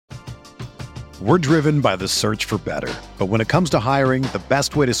We're driven by the search for better. But when it comes to hiring, the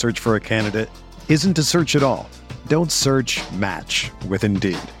best way to search for a candidate isn't to search at all. Don't search, match with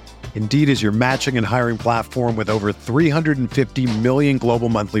Indeed. Indeed is your matching and hiring platform with over 350 million global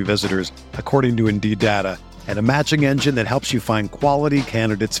monthly visitors, according to Indeed data, and a matching engine that helps you find quality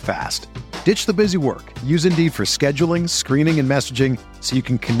candidates fast. Ditch the busy work. Use Indeed for scheduling, screening, and messaging so you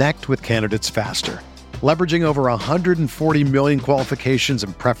can connect with candidates faster. Leveraging over 140 million qualifications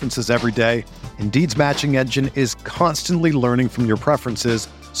and preferences every day, Indeed's matching engine is constantly learning from your preferences,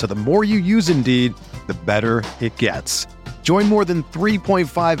 so the more you use Indeed, the better it gets. Join more than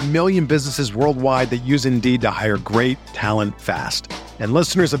 3.5 million businesses worldwide that use Indeed to hire great talent fast. And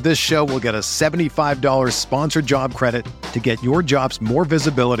listeners of this show will get a $75 sponsored job credit to get your jobs more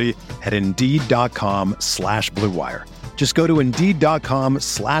visibility at Indeed.com/Blue Wire. Just go to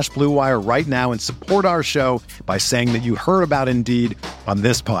Indeed.com/Blue Wire right now and support our show by saying that you heard about Indeed on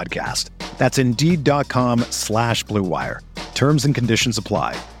this podcast. That's Indeed.com/Blue Wire. Terms and conditions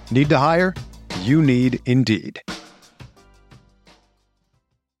apply. Need to hire? You need Indeed.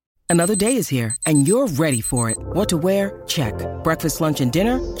 Another day is here, and you're ready for it. What to wear? Check. Breakfast, lunch, and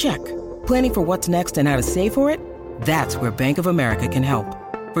dinner? Check. Planning for what's next and how to save for it? That's where Bank of America can help.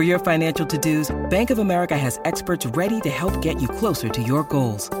 For your financial to-dos, Bank of America has experts ready to help get you closer to your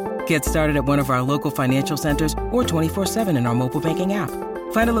goals. Get started at one of our local financial centers or 24/7 in our mobile banking app.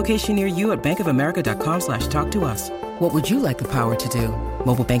 Find a location near you at bankofamerica.com/talktous. What would you like the power to do?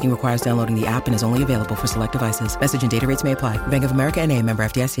 Mobile banking requires downloading the app and is only available for select devices. Message and data rates may apply. Bank of America NA, member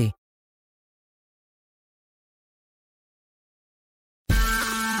FDIC.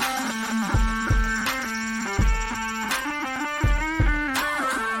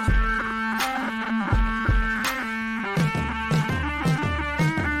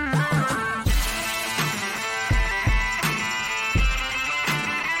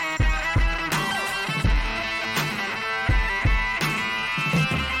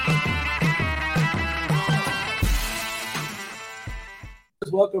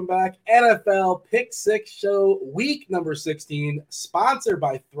 Welcome back. NFL Pick 6 Show, week number 16, sponsored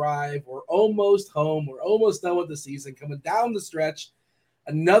by Thrive. We're almost home. We're almost done with the season, coming down the stretch.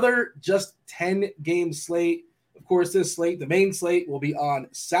 Another just 10-game slate. Of course, this slate, the main slate, will be on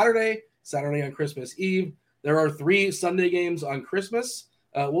Saturday on Christmas Eve. There are 3 Sunday games on Christmas.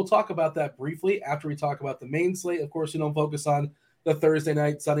 We'll talk about that briefly after we talk about the main slate. Of course, we don't focus on the Thursday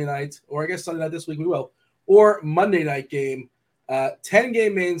night, Sunday night, or I guess Sunday night this week we will, or Monday night game.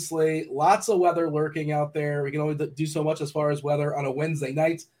 10-game main slate, lots of weather lurking out there. We can only do so much as far as weather on a Wednesday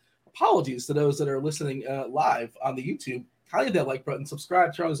night. Apologies to those that are listening live on the YouTube. Hit that like button,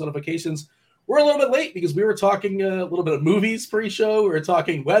 subscribe, turn on those notifications. We're a little bit late because we were talking a little bit of movies pre-show. We were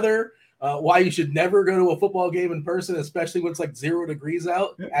talking weather, why you should never go to a football game in person, especially when it's like 0 degrees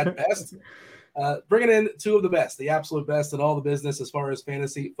out at best. Bringing in 2 of the best, the absolute best in all the business as far as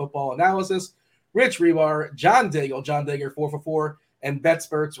fantasy football analysis. Rich Rebar, John Daigle 444, and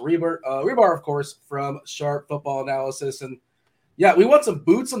BetSperts Rebar, of course, from Sharp Football Analysis. And yeah, we want some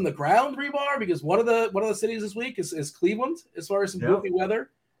boots on the ground, Rebar, because one of the cities this week is Cleveland. As far as some goofy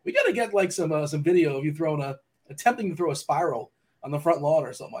weather, we got to get like some video of you attempting to throw a spiral on the front lawn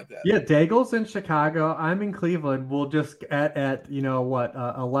or something like that. Yeah, Daigle's in Chicago. I'm in Cleveland. We'll just at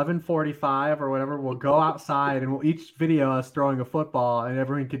 11:45 or whatever. We'll go outside and we'll each video us throwing a football, and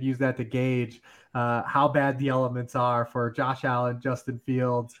everyone could use that to gauge how bad the elements are for Josh Allen, Justin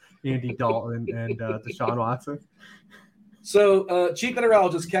Fields, Andy Dalton, and Deshaun Watson. So, Chief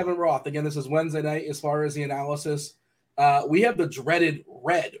Meteorologist Kevin Roth. Again, this is Wednesday night as far as the analysis. We have the dreaded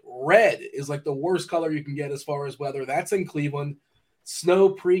red. Red is like the worst color you can get as far as weather. That's in Cleveland. Snow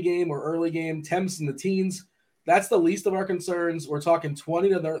pregame or early game, temps in the teens. That's the least of our concerns. We're talking 20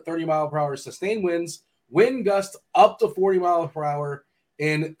 to 30 mile per hour sustained winds, wind gusts up to 40 miles per hour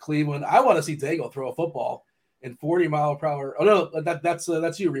in Cleveland. I want to see Daigle throw a football in 40 mile per hour. Oh no, that's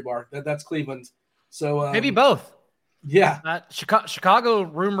you, Rebar. That's Cleveland. So maybe both. Yeah. Chicago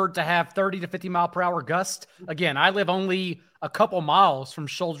rumored to have 30 to 50 mile per hour gust. Again, I live only a couple miles from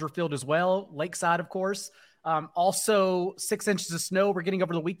Soldier Field as well, lakeside, of course. Also 6 inches of snow we're getting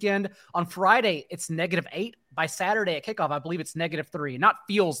over the weekend. On Friday, it's -8. By Saturday at kickoff, I believe it's -3. Not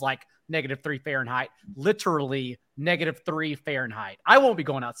feels like -3 Fahrenheit, literally -3 Fahrenheit. I won't be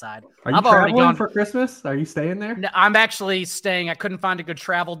going outside. Are you traveling for Christmas? Are you staying there? No, I'm actually staying. I couldn't find a good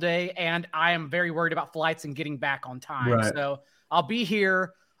travel day, and I am very worried about flights and getting back on time. Right. So I'll be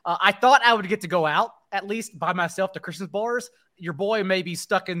here. I thought I would get to go out at least by myself to Christmas bars. Your boy may be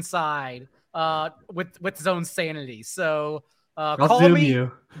stuck inside with his own sanity. So Call Zoom me,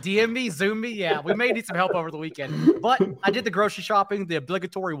 you. DM me, Zoom me. Yeah, we may need some help over the weekend. But I did the grocery shopping, the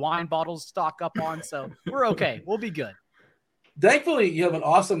obligatory wine bottles stock up on, so we're okay. We'll be good. Thankfully, you have an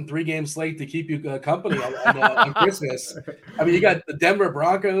awesome 3-game slate to keep you company on Christmas. I mean, you got the Denver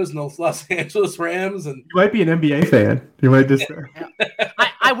Broncos and the Los Angeles Rams, and You might be an NBA fan. You might just.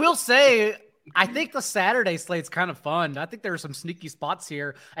 I will say, I think the Saturday slate's kind of fun. I think there are some sneaky spots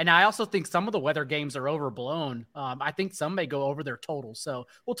here, and I also think some of the weather games are overblown. I think some may go over their total, so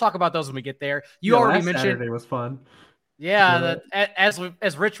we'll talk about those when we get there. You already mentioned Saturday was fun. Yeah,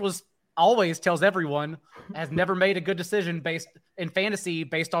 as Rich was always tells everyone, has never made a good decision based in fantasy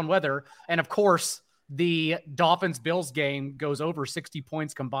based on weather. And of course, the Dolphins-Bills game goes over 60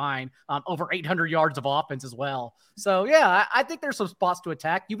 points combined, over 800 yards of offense as well. So, yeah, I think there's some spots to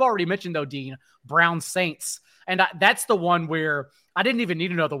attack. You've already mentioned, though, Dean, Browns-Saints. And that's the one where I didn't even need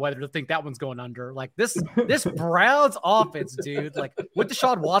to know the weather to think that one's going under. Like, this Browns offense, dude, like, with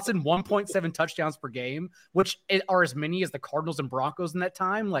Deshaun Watson, 1.7 touchdowns per game, which are as many as the Cardinals and Broncos in that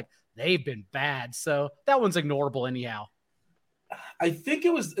time, like, they've been bad. So that one's ignorable anyhow. I think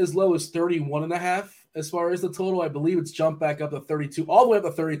it was as low as 31.5 as far as the total. I believe it's jumped back up to 32, all the way up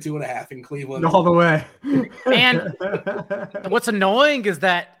to 32.5 in Cleveland. All the way. And what's annoying is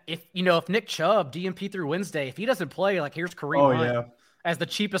that if Nick Chubb, DMP through Wednesday, if he doesn't play, like here's Kareem Hunt as the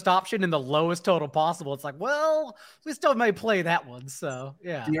cheapest option and the lowest total possible. It's like, well, we still may play that one. So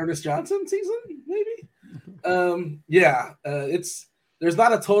yeah. Dearness Johnson season, maybe? There's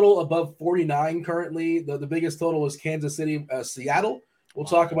not a total above 49 currently. The biggest total was Kansas City, Seattle. We'll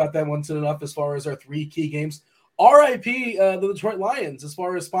talk about that one soon enough as far as our 3 key games. RIP, the Detroit Lions, as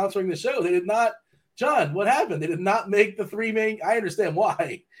far as sponsoring the show. They did not, John, what happened? They did not make the 3 main. I understand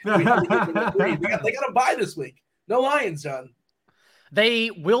why. They got to buy this week. No Lions, John.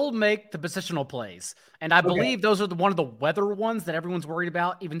 They will make the positional plays. And I believe those are one of the weather ones that everyone's worried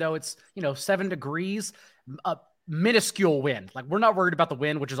about, even though it's, 7 degrees. Minuscule wind. Like, we're not worried about the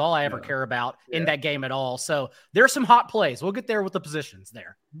wind, which is all I ever care about in that game at all. So there's some hot plays. We'll get there with the positions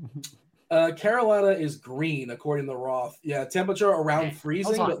there. Carolina is green, according to Roth. Yeah, temperature around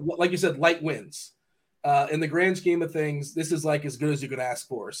freezing, but like you said, light winds. In the grand scheme of things, this is like as good as you could ask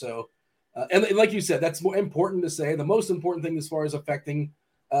for. So, and like you said, that's more important to say. The most important thing as far as affecting,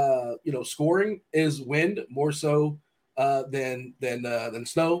 scoring is wind more so than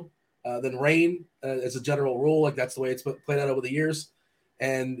snow. Than rain as a general rule. Like that's the way it's played out over the years.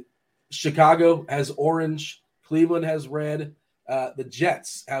 And Chicago has orange. Cleveland has red. The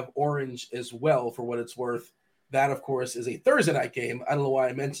Jets have orange as well, for what it's worth. That, of course, is a Thursday night game. I don't know why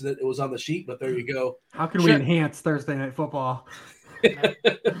I mentioned it. It was on the sheet, but there you go. How can we enhance Thursday night football?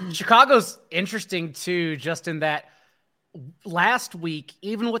 Chicago's interesting, too, just in that last week,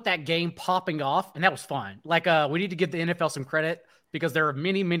 even with that game popping off, and that was fun. Like, we need to give the NFL some credit, because there are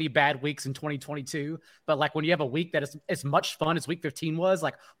many, many bad weeks in 2022. But like when you have a week that is as much fun as week 15 was,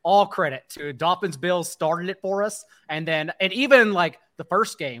 like all credit to Dolphins Bills started it for us. And even like the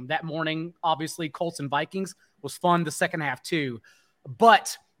first game that morning, obviously Colts and Vikings was fun the second half too.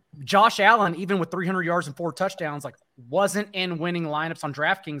 But Josh Allen, even with 300 yards and 4 touchdowns, like wasn't in winning lineups on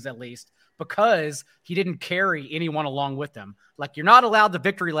DraftKings at least, because he didn't carry anyone along with him. Like, you're not allowed to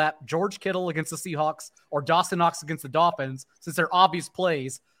victory lap George Kittle against the Seahawks or Dawson Knox against the Dolphins, since they're obvious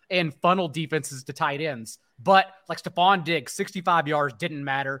plays and funnel defenses to tight ends. But like Stephon Diggs, 65 yards didn't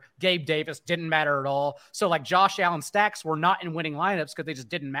matter. Gabe Davis didn't matter at all. So like Josh Allen stacks were not in winning lineups because they just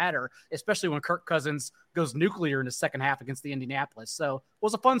didn't matter, especially when Kirk Cousins goes nuclear in the second half against the Indianapolis. So it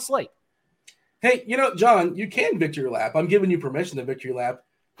was a fun slate. Hey, John, you can victory lap. I'm giving you permission to victory lap.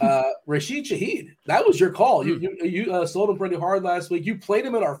 Rashid Shaheed, that was your call. You sold him pretty hard last week. You played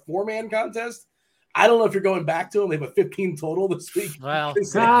him in our 4-man contest. I don't know if you're going back to him. They have a 15 total this week. Well,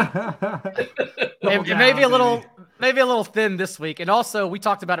 maybe a little thin this week. And also, we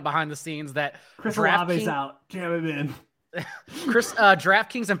talked about it behind the scenes that Chris Olave's out. Jam him in.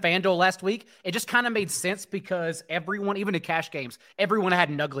 DraftKings and FanDuel last week, it just kind of made sense because everyone, even in cash games, everyone had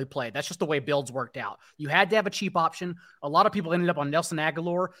an ugly play. That's just the way builds worked out. You had to have a cheap option. A lot of people ended up on Nelson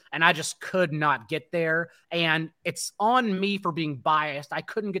Aguilar, and I just could not get there. And it's on me for being biased. I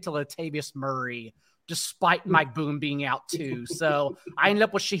couldn't get to Latavius Murray despite Mike Boone being out too. So I ended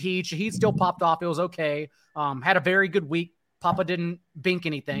up with Shaheed. Shaheed still popped off. It was okay. Had a very good week. Papa didn't bink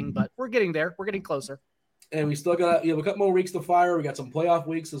anything, but we're getting there. We're getting closer. And we still got a couple more weeks to fire. We got some playoff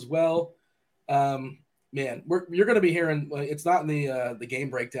weeks as well. Man, you're going to be hearing. It's not in the game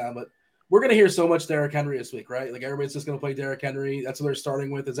breakdown, but we're going to hear so much Derrick Henry this week, right? Like everybody's just going to play Derrick Henry. That's what they're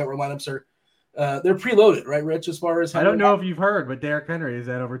starting with. Is that where lineups are they're preloaded, right, Rich? As far as I don't know if you've heard, but Derrick Henry is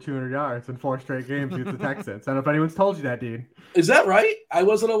at over 200 yards in 4 straight games against the Texans. I don't know if anyone's told you that, dude. Is that right? I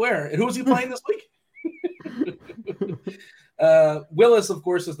wasn't aware. And who is he playing this week? Willis, of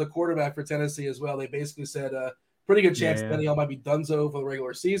course, is the quarterback for Tennessee as well. They basically said pretty good chance Danielle might be donezo for the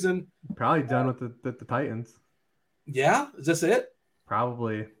regular season. Probably done with the Titans. Yeah? Is this it?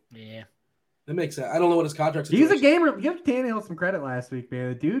 Probably. Yeah. That makes sense. I don't know what his contract is. He's a gamer. Give Tannehill some credit last week, man.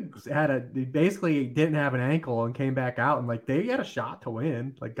 The dude he basically didn't have an ankle and came back out, and like they had a shot to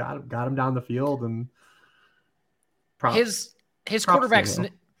win. Like got him down the field, and his quarterback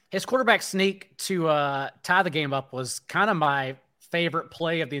sneak to tie the game up was kind of my favorite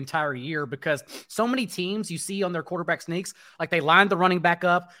play of the entire year, because so many teams you see on their quarterback sneaks, like they line the running back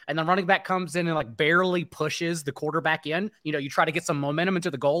up and the running back comes in and like barely pushes the quarterback in. You know, you try to get some momentum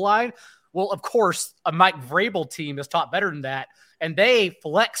into the goal line. Well, of course, a Mike Vrabel team is taught better than that. And they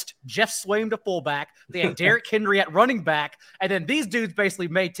flexed Jeff Swaim to fullback. They had Derrick Henry at running back. And then these dudes basically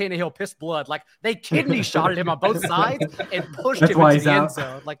made Tannehill piss blood. Like, they kidney shotted him on both sides and pushed him into the end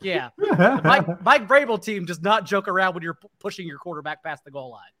zone. Like, yeah. Mike Vrabel team does not joke around when you're pushing your quarterback past the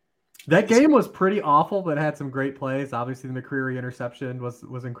goal line. That game was pretty awful, but it had some great plays. Obviously, the McCreary interception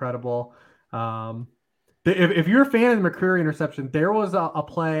was incredible. If you're a fan of the McCreary interception, there was a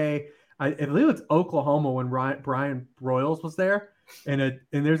play – I believe it's Oklahoma when Brian Royals was there, and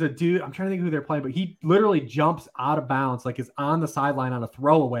there's a dude, I'm trying to think who they're playing, but he literally jumps out of bounds, like is on the sideline on a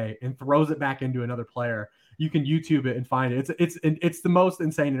throwaway and throws it back into another player. You can YouTube it and find it. It's the most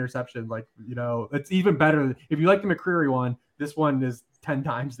insane interception. Like, you know, it's even better. If you like the McCreary one, this one is 10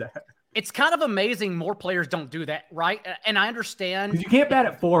 times that. It's kind of amazing more players don't do that, right? And I understand. Because you can't bat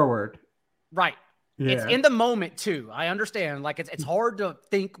it forward. Right. Yeah. It's in the moment too. I understand. Like it's hard to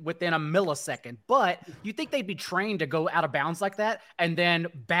think within a millisecond, but you think they'd be trained to go out of bounds like that and then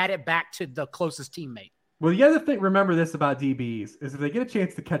bat it back to the closest teammate. Well, the other thing, remember this about DBs, is if they get a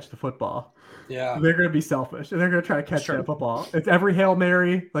chance to catch the football, they're going to be selfish and they're going to try to catch that football. It's every Hail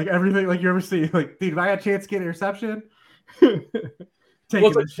Mary, like everything like you ever see. Like, dude, if I got a chance to get an interception, well,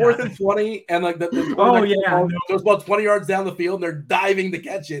 it's like 4th and 20, and like the goes about 20 yards down the field, and they're diving to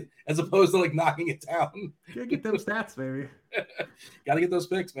catch it as opposed to like knocking it down. Gotta get those stats, baby. Got to get those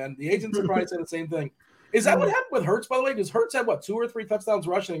picks, man. The agents are probably saying the same thing. Is that what happened with Hurts, by the way? Because Hurts had 2 or 3 touchdowns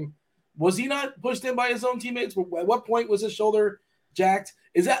rushing. Was he not pushed in by his own teammates? At what point was his shoulder jacked?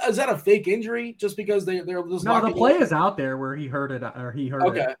 Is that a fake injury? Just because they're just no, the play is out there where he hurt it or he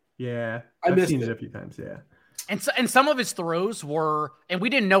hurt it. Yeah, I've seen it a few times. Yeah. And some of his throws were, and we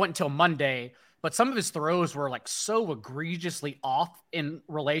didn't know it until Monday, but some of his throws were like so egregiously off in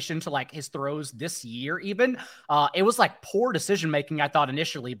relation to like his throws this year even. It was like poor decision-making, I thought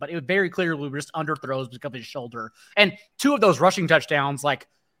initially, but it was very clearly just underthrows because of his shoulder. And 2 of those rushing touchdowns, like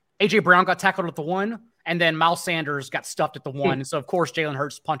A.J. Brown got tackled at the 1, and then Miles Sanders got stuffed at the 1. And so, of course, Jalen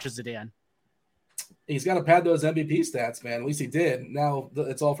Hurts punches it in. He's got to pad those MVP stats, man. At least he did. Now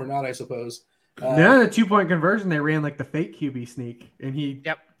it's all for naught, I suppose. The 2-point conversion, they ran like the fake QB sneak, and he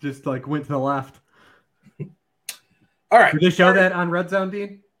just like went to the left. All right. Did they show that on Red Zone,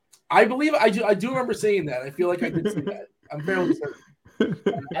 Dean? I believe I do remember seeing that. I feel like I did see that. I'm fairly certain.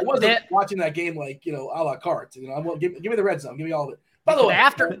 I wasn't watching that game like, a la carte. Give me the Red Zone. Give me all of it. By the way,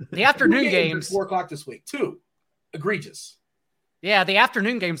 the afternoon games 4:00 this week. 2 egregious. Yeah, the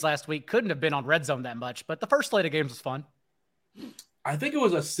afternoon games last week couldn't have been on Red Zone that much, but the first slate of games was fun. I think it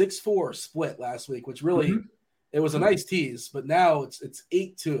was a 6-4 split last week, which really it was a nice tease, but now it's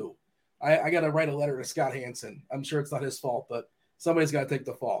 8-2. I got to write a letter to Scott Hansen. I'm sure it's not his fault, but somebody's got to take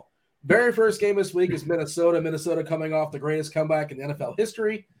the fall. Very first game this week is Minnesota. Minnesota coming off the greatest comeback in NFL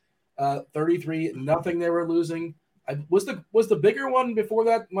history. 33-0 they were losing. Was the bigger one before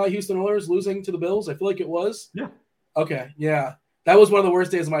that my Houston Oilers losing to the Bills? I feel like it was. Yeah. Okay. Yeah. That was one of the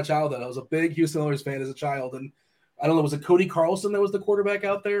worst days of my childhood. I was a big Houston Oilers fan as a child, and I don't know, was it Cody Carlson that was the quarterback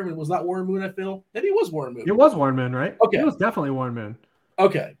out there? I mean, it was not Warren Moon, I feel. Maybe it was Warren Moon. It was Warren Moon, right? Okay. It was definitely Warren Moon.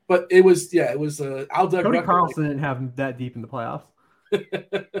 Okay. But it was Al Doug. Cody Carlson didn't have him that deep in the playoffs.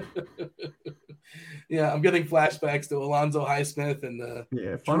 Yeah, I'm getting flashbacks to Alonzo Highsmith and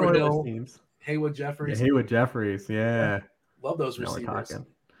fun Oilers teams. Haywood Jeffries. Yeah, Haywood Jeffries, yeah. Love those receivers.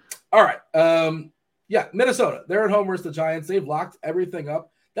 All right. Minnesota. They're at home versus the Giants. They've locked everything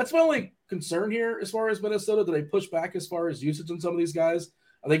up. That's my only concern here as far as Minnesota. Do they push back as far as usage on some of these guys?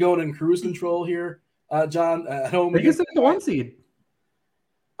 Are they going in cruise control here, John, at home? They get the 1 seed.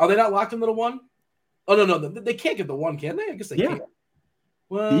 Are they not locked into the 1? Oh, no. They can't get the 1, can they? I guess they can't.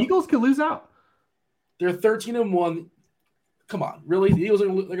 Well, the Eagles could lose out. They're 13-1. Come on. Really? The Eagles they're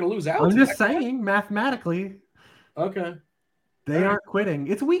going to lose out? I'm just saying, mathematically. Okay. They aren't quitting.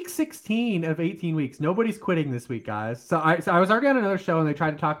 It's week 16 of 18 weeks. Nobody's quitting this week, guys. So I was already on another show and they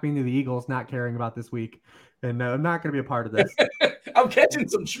tried to talk me into the Eagles not caring about this week. And I'm not going to be a part of this. I'm catching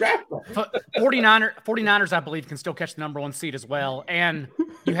some shrapnel. 49ers, I believe, can still catch the number 1 seed as well. And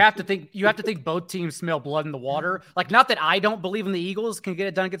you have to think both teams smell blood in the water. Like, not that I don't believe in the Eagles can get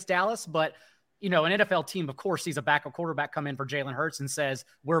it done against Dallas, but an NFL team, of course, sees a backup quarterback come in for Jalen Hurts and says,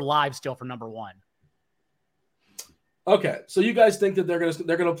 we're live still for number 1. Okay, so you guys think that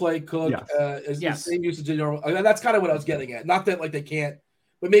they're gonna play Cook as the same usage as normal? I mean, that's kind of what I was getting at. Not that like they can't,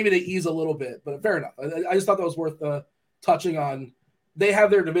 but maybe they ease a little bit. But fair enough. I just thought that was worth touching on. They have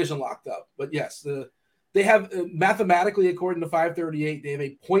their division locked up, but yes, they have mathematically, according to 538, they have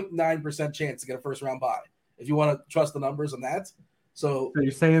a 0.9% chance to get a first round bye. If you want to trust the numbers on that, so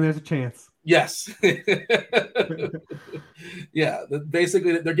you're saying there's a chance. Yes. Yeah,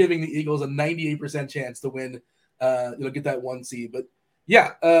 basically they're giving the Eagles a 98% chance to win. Get that 1 seed. But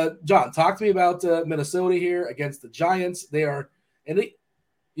yeah, John, talk to me about Minnesota here against the Giants. They are, and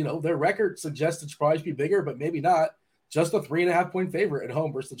their record suggests it should probably be bigger, but maybe not. Just a 3.5-point favorite at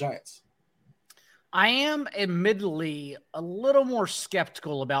home versus the Giants. I am admittedly a little more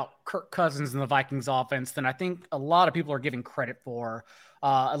skeptical about Kirk Cousins and the Vikings offense than I think a lot of people are giving credit for.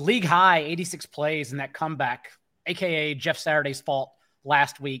 A league high 86 plays in that comeback, aka Jeff Saturday's fault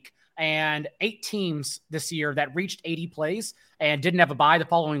last week. And 8 teams this year that reached 80 plays and didn't have a bye the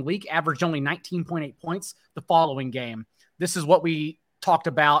following week averaged only 19.8 points the following game. This is what we talked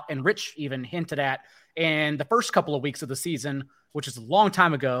about, and Rich even hinted at in the first couple of weeks of the season, which is a long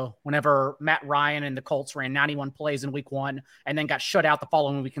time ago, whenever Matt Ryan and the Colts ran 91 plays in week 1 and then got shut out the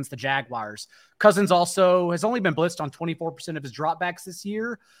following week against the Jaguars. Cousins also has only been blitzed on 24% of his dropbacks this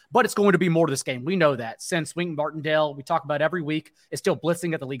year, but it's going to be more to this game. We know that since Wink Martindale, we talk about every week, is still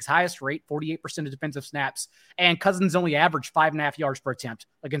blitzing at the league's highest rate, 48% of defensive snaps, and Cousins only averaged 5.5 yards per attempt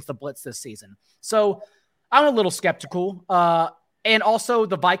against the blitz this season. So I'm a little skeptical. And also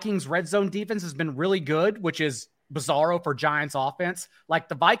the Vikings red zone defense has been really good, which is bizarro for Giants offense. Like,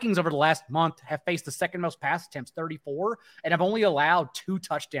 the Vikings over the last month have faced the second most pass attempts, 34, and have only allowed 2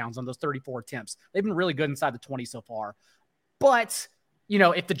 touchdowns on those 34 attempts. They've been really good inside the 20 so far. But,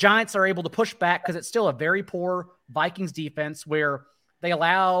 if the Giants are able to push back, because it's still a very poor Vikings defense where they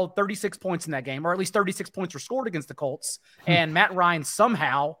allowed 36 points in that game, or at least 36 points were scored against the Colts, and Matt Ryan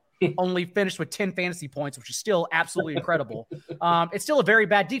somehow only finished with 10 fantasy points, which is still absolutely incredible. It's still a very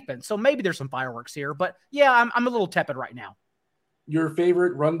bad defense. So maybe there's some fireworks here, but yeah, I'm a little tepid right now. Your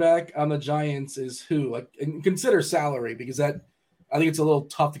favorite run back on the Giants is who? Like, and consider salary, because I think it's a little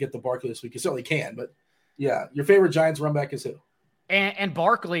tough to get the Barkley this week. You certainly can, but yeah, your favorite Giants run back is who? And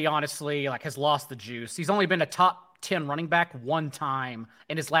Barkley, honestly, has lost the juice. He's only been a top 10 running back 1 time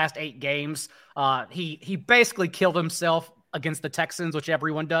in his last 8 games. He basically killed himself against the Texans, which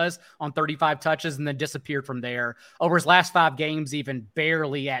everyone does, on 35 touches, and then disappeared from there. Over his last 5 games, even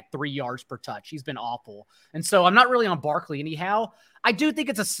barely at 3 yards per touch. He's been awful. And so I'm not really on Barkley anyhow. I do think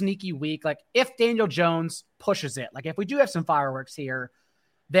it's a sneaky week. Like, if Daniel Jones pushes it, like if we do have some fireworks here,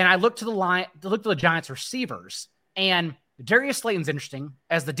 then I look to the Giants receivers. And Darius Slayton's interesting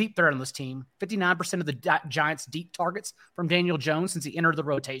as the deep threat on this team. 59% of the Giants' deep targets from Daniel Jones since he entered the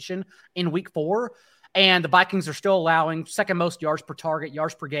rotation in week 4. And the Vikings are still allowing second most yards per target,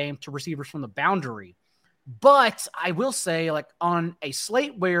 yards per game to receivers from the boundary. But I will say, on a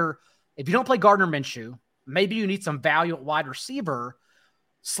slate where if you don't play Gardner Minshew, maybe you need some value at wide receiver,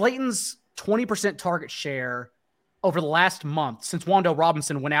 Slayton's 20% target share over the last month, since Wando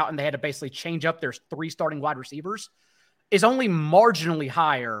Robinson went out and they had to basically change up their 3 starting wide receivers, is only marginally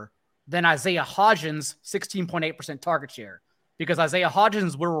higher than Isaiah Hodgins' 16.8% target share. Because Isaiah Hodgins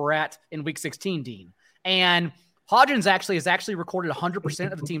is where we're at in week 16, Dean. And Hodgins has recorded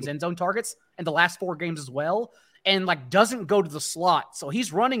 100% of the team's end zone targets in the last 4 games as well, and doesn't go to the slot. So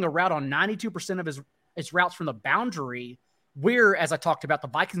he's running a route on 92% of his routes from the boundary, where, as I talked about, the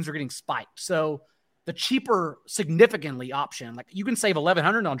Vikings are getting spiked. So the cheaper, significantly option, you can save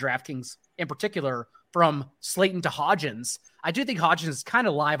 $1,100 on DraftKings in particular from Slayton to Hodgins. I do think Hodgins is kind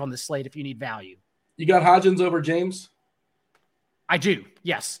of live on this slate if you need value. You got Hodgins over James? I do.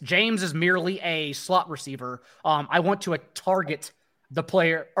 Yes. James is merely a slot receiver. I want to target the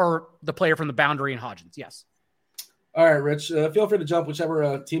player from the boundary in Hodgins. Yes. All right, Rich, feel free to jump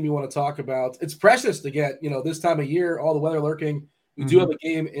whichever team you want to talk about. It's precious to get, this time of year, all the weather lurking. We do have a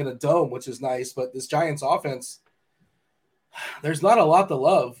game in a dome, which is nice, but this Giants offense, there's not a lot to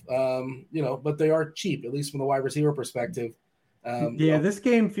love, but they are cheap, at least from the wide receiver perspective. This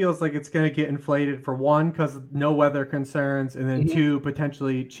game feels like it's going to get inflated, for one, because of no weather concerns, and then 2,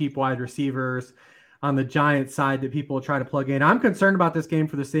 potentially cheap wide receivers. on the Giants side that people try to plug in. I'm concerned about this game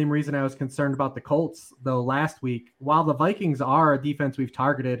for the same reason I was concerned about the Colts, though, last week. While the Vikings are a defense we've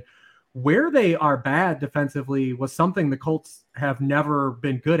targeted, where they are bad defensively was something the Colts have never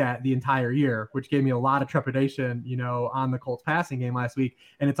been good at the entire year, which gave me a lot of trepidation, on the Colts passing game last week.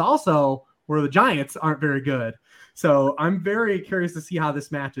 And it's also where the Giants aren't very good. So I'm very curious to see how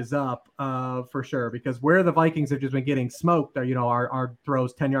this matches up for sure, because where the Vikings have just been getting smoked are, our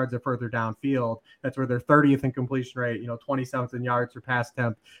throws 10 yards or further downfield. That's where they're 30th in completion rate, 27th in yards per pass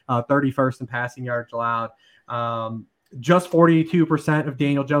attempt, 31st in passing yards allowed. Just 42% of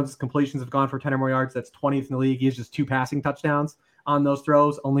Daniel Jones's completions have gone for 10 or more yards. That's 20th in the league. He has just 2 passing touchdowns on those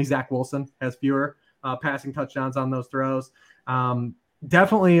throws. Only Zach Wilson has fewer passing touchdowns on those throws.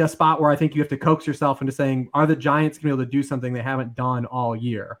 Definitely a spot where I think you have to coax yourself into saying, are the Giants going to be able to do something they haven't done all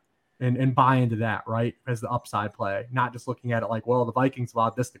year and buy into that, right, as the upside play, not just looking at it like, well, the Vikings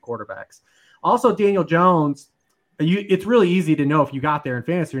allowed this to quarterbacks. Also, Daniel Jones, it's really easy to know if you got there in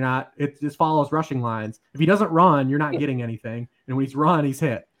fantasy or not. It just follows rushing lines. If he doesn't run, you're not getting anything. And when he's run, he's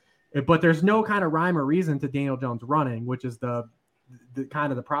hit. But there's no kind of rhyme or reason to Daniel Jones running, which is the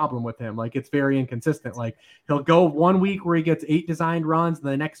kind of the problem with him. Like, it's very inconsistent. Like, he'll go 1 week where he gets 8 designed runs, and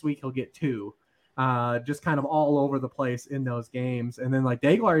the next week he'll get 2. Just kind of all over the place in those games. And then like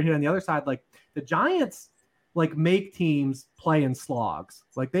Daglar hit on the other side, like the Giants like make teams play in slogs.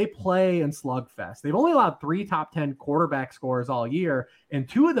 Like they play in slugfest. They've only allowed 3 top 10 quarterback scores all year. And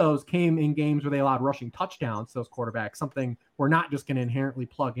 2 of those came in games where they allowed rushing touchdowns, those quarterbacks, something we're not just going to inherently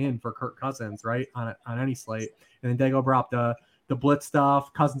plug in for Kirk Cousins, right, on any slate. And then Dago brought up the blitz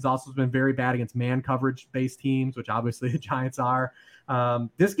stuff. Cousins also has been very bad against man coverage based teams, which obviously the Giants are.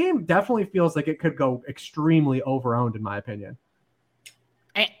 This game definitely feels like it could go extremely over-owned, in my opinion.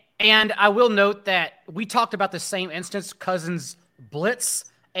 And I will note that we talked about the same instance, Cousins blitz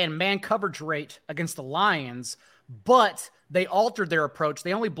and man coverage rate against the Lions, but they altered their approach.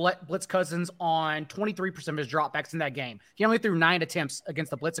 They only blitz Cousins on 23% of his dropbacks in that game. He only threw 9 attempts against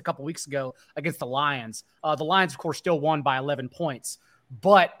the blitz a couple weeks ago against the Lions. The Lions, of course, still won by 11 points.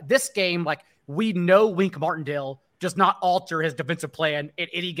 But this game, like, we know Wink Martindale does not alter his defensive plan in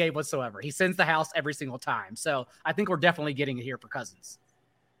any game whatsoever. He sends the house every single time. So I think we're definitely getting it here for Cousins.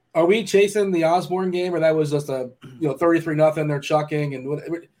 Are we chasing the Osborne game, or that was just a 33-0 they're chucking, and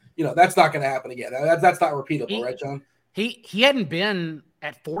that's not going to happen again. That's not repeatable, right, John? He hadn't been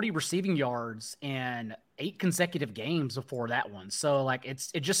at 40 receiving yards in 8 consecutive games before that one. So like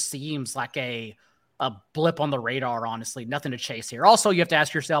it just seems like a blip on the radar, honestly. Nothing to chase here. Also, you have to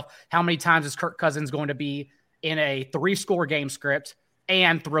ask yourself, how many times is Kirk Cousins going to be in a 3-score game script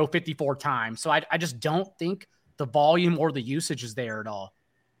and throw 54 times? So I just don't think the volume or the usage is there at all.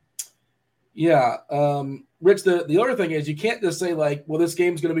 Yeah. Rich, the other thing is you can't just say like, well, this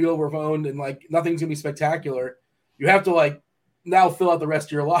game's going to be overowned and like nothing's going to be spectacular. You have to like now fill out the rest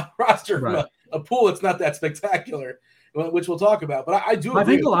of your roster from a pool that's not that spectacular, which we'll talk about. But I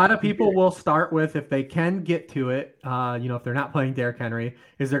think a lot of people will start with, if they can get to it, if they're not playing Derrick Henry,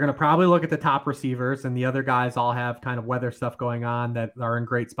 is they're going to probably look at the top receivers, and the other guys all have kind of weather stuff going on that are in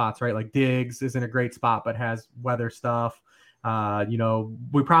great spots, right? Like Diggs is in a great spot, but has weather stuff.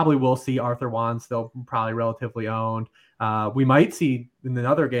 We probably will see Arthur Juan still probably relatively owned. We might see in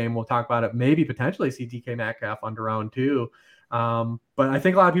another game, we'll talk about it, maybe potentially see DK Metcalf under owned too. But I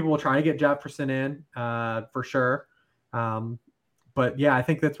think a lot of people will try to get Jefferson in for sure. But yeah, I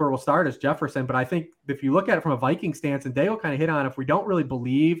think that's where we'll start is Jefferson. But I think if you look at it from a Viking stance, and Dale kind of hit on, if we don't really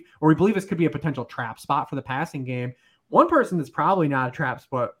believe, or we believe this could be a potential trap spot for the passing game, one person that's probably not a trap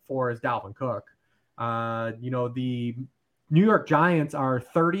spot for is Dalvin Cook. The New York Giants are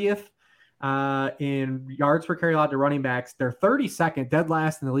 30th in yards per carry allowed to running backs. They're 32nd, dead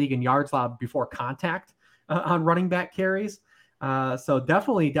last in the league in yards allowed before contact on running back carries. So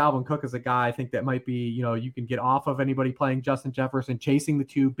definitely Dalvin Cook is a guy I think that might be, you can get off of anybody playing Justin Jefferson, chasing the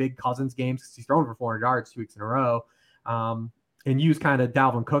 2 big Cousins games because he's thrown for 400 yards 2 weeks in a row, and use kind of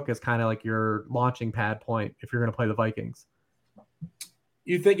Dalvin Cook as kind of like your launching pad point if you're going to play the Vikings.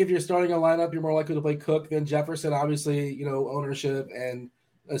 You think if you're starting a lineup, you're more likely to play Cook than Jefferson? Obviously, ownership and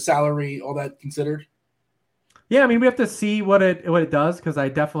salary, all that considered. Yeah, I mean, we have to see what it does, because I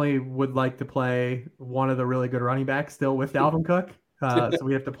definitely would like to play one of the really good running backs still with Dalvin Cook. So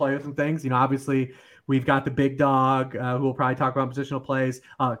we have to play with some things. Obviously we've got the big dog who we'll probably talk about positional plays.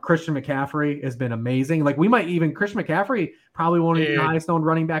 Christian McCaffrey has been amazing. Like Christian McCaffrey probably won't be the highest owned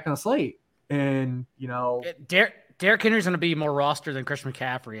running back on the slate. And Derrick Henry's going to be more roster than Christian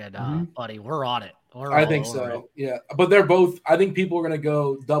McCaffrey, buddy. We're on it. I think so. Yeah, but they're both. I think people are going to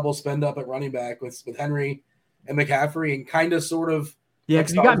go double spend up at running back with Henry and McCaffrey, and kind of sort of Yeah,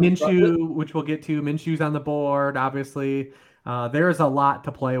 because you got Minshew, which we'll get to. Minshew's on the board, obviously. There's a lot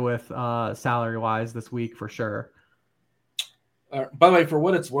to play with salary-wise this week for sure. By the way, for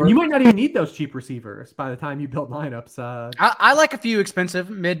what it's worth, you might not even need those cheap receivers by the time you build lineups. I like a few expensive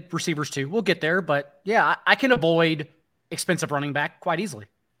mid receivers too. We'll get there, but yeah, I can avoid expensive running back quite easily.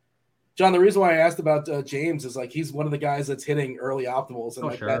 John, the reason why I asked about James is like he's one of the guys that's hitting early optimals, and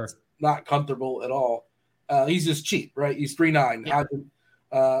that's not comfortable at all. He's just cheap, right? He's 3.9. Yeah.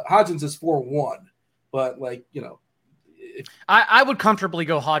 Hodgins is 4.1, but like I would comfortably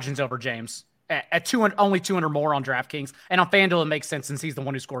go Hodgins over James. At 200, only 200 more on DraftKings. And on FanDuel, it makes sense since he's the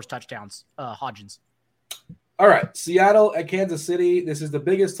one who scores touchdowns, Hodgins. All right, Seattle at Kansas City. This is the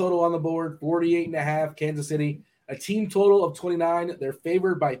biggest total on the board, 48.5, Kansas City. A team total of 29. They're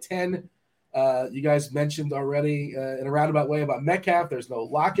favored by 10. You guys mentioned already in a roundabout way about Metcalf. There's no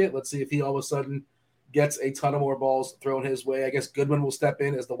Lockett. Let's see if he all of a sudden gets a ton of more balls thrown his way. I guess Goodwin will step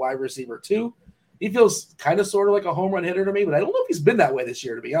in as the wide receiver too. He feels kind of sort of like a home run hitter to me, but I don't know if he's been that way this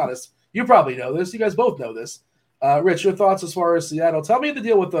year, to be honest. You probably know this. You guys both know this. Rich, your thoughts as far as Seattle. Tell me the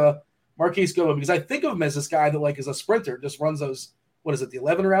deal with Marquise Goodwin, because I think of him as this guy that like is a sprinter, just runs those, the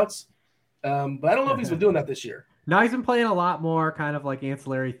 11 routes? But I don't know if he's been doing that this year. No, he's been playing a lot more kind of like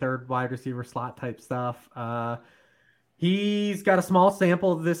ancillary third wide receiver slot type stuff. He's got a small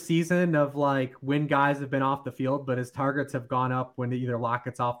sample this season of like when guys have been off the field, but his targets have gone up when either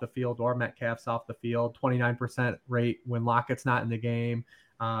Lockett's off the field or Metcalf's off the field. 29% rate when Lockett's not in the game.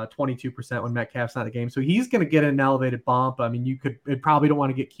 22% when Metcalf's not in the game. So he's going to get an elevated bump. I mean, probably don't want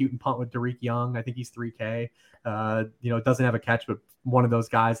to get cute and punt with Derek Young. I think he's 3K. Doesn't have a catch, but one of those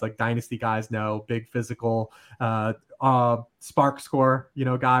guys like dynasty guys know, big physical, spark score,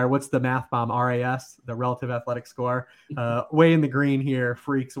 guy, or what's the math bomb, RAS, the relative athletic score, way in the green here,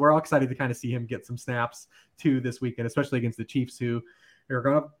 freaks. We're all excited to kind of see him get some snaps too this weekend, especially against the Chiefs, who are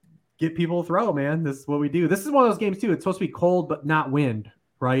going to get people to throw, man. This is what we do. This is one of those games too. It's supposed to be cold, but not wind.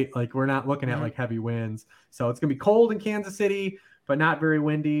 Right? Like we're not looking at like heavy winds. So it's going to be cold in Kansas City, but not very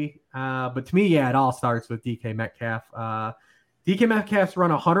windy. But to me, yeah, it all starts with DK Metcalf. DK Metcalf's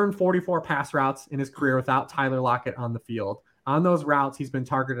run 144 pass routes in his career without Tyler Lockett on the field. On those routes, he's been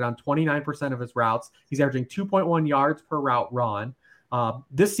targeted on 29% of his routes. He's averaging 2.1 yards per route run.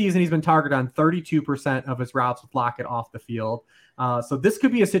 This season, he's been targeted on 32% of his routes with Lockett off the field. So this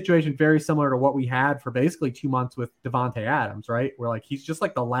could be a situation very similar to what we had for basically 2 months with Devontae Adams, right? Where like he's just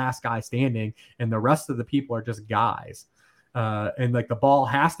like the last guy standing and the rest of the people are just guys. And like the ball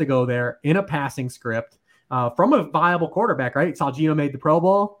has to go there in a passing script from a viable quarterback, right? Saw Geno made the Pro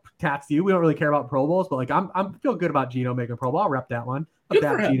Bowl. Tats to you. We don't really care about Pro Bowls, but like I'm feel good about Geno making a Pro Bowl. I'll rep that one. I'll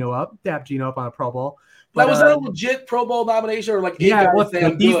dap Geno up on a Pro Bowl. But, was that a legit Pro Bowl nomination or like these are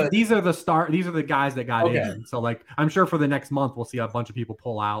the guys that got in. So like I'm sure for the next month we'll see a bunch of people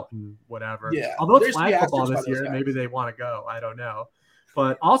pull out and whatever. Yeah. Although it's flag football this year, maybe they want to go. I don't know.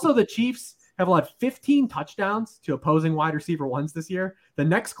 But also the Chiefs have allowed 15 touchdowns to opposing wide receiver ones this year. The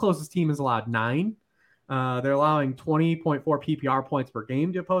next closest team has allowed 9. They're allowing 20.4 PPR points per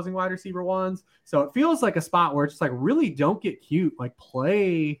game to opposing wide receiver ones. So it feels like a spot where it's just like really don't get cute. Like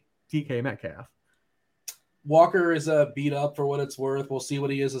play DK Metcalf. Walker is beat up for what it's worth. We'll see what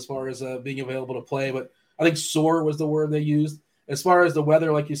he is as far as being available to play. But I think sore was the word they used. As far as the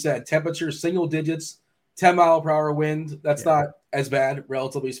weather, like you said, temperature, single digits, 10-mile-per-hour wind. That's not as bad,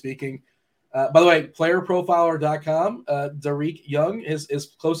 relatively speaking. By the way, playerprofiler.com, Derek Young,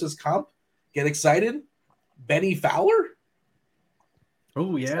 his closest comp. Get excited. Benny Fowler?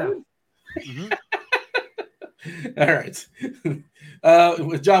 Oh, yeah. Mm-hmm. All right.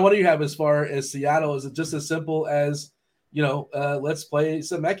 John, what do you have as far as Seattle? Is it just as simple as, let's play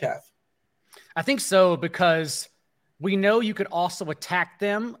some Metcalf? I think so, because we know you could also attack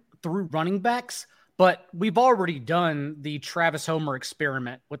them through running backs, but we've already done the Travis Homer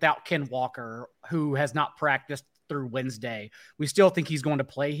experiment without Ken Walker, who has not practiced through Wednesday. We still think he's going to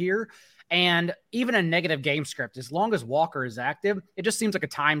play here. And even a negative game script, as long as Walker is active, it just seems like a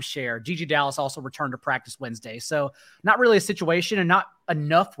timeshare. G.G. Dallas also returned to practice Wednesday. So not really a situation and not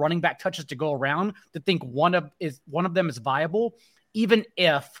enough running back touches to go around to think one of them is viable, even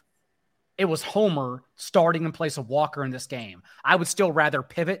if it was Homer starting in place of Walker in this game. I would still rather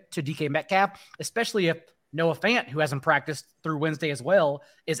pivot to DK Metcalf, especially if Noah Fant, who hasn't practiced through Wednesday as well,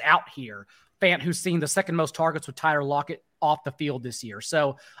 is out here. Fant, who's seen the second most targets with Tyler Lockett off the field this year.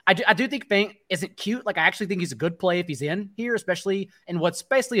 So I do think Fant isn't cute. Like I actually think he's a good play if he's in here, especially in what's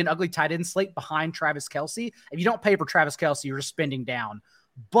basically an ugly tight end slate behind Travis Kelce. If you don't pay for Travis Kelce, you're just spending down.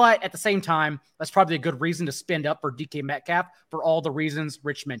 But at the same time, that's probably a good reason to spend up for DK Metcalf for all the reasons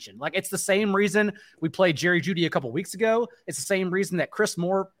Rich mentioned. Like, it's the same reason we played Jerry Jeudy a couple weeks ago. It's the same reason that Chris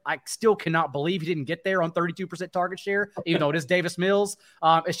Moore, I still cannot believe he didn't get there on 32% target share, even though it is Davis Mills.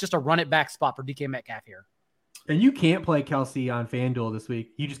 It's just a run it back spot for DK Metcalf here. And you can't play Kelsey on FanDuel this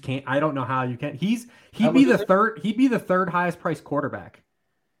week. You just can't. I don't know how you can. He'd be the third highest priced quarterback.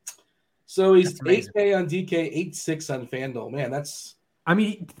 So he's 8K on DK, 8.6 on FanDuel. Man, that's. I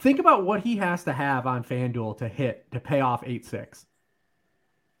mean, think about what he has to have on FanDuel to pay off 8.6.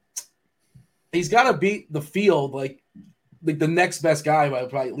 He's got to beat the field like the next best guy by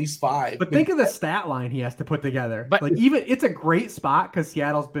probably at least 5. But think of the stat line he has to put together. But like, even it's a great spot because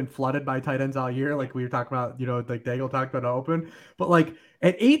Seattle's been flooded by tight ends all year. Like we were talking about, like Daigle talked about open. But like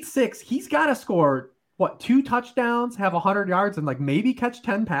at 8.6, he's got to score 2 touchdowns, have 100 yards, and like maybe catch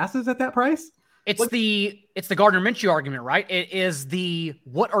 10 passes at that price. It's the Gardner Minshew argument, right? It is the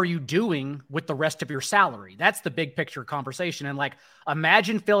what are you doing with the rest of your salary? That's the big picture conversation. And like,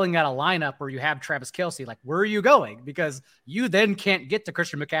 imagine filling out a lineup where you have Travis Kelce. Like, where are you going? Because you then can't get to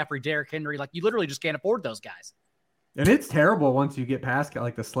Christian McCaffrey, Derrick Henry. Like, you literally just can't afford those guys. And it's terrible once you get past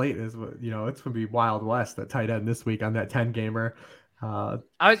like the slate is. It's going to be Wild West at tight end this week on that 10 gamer. I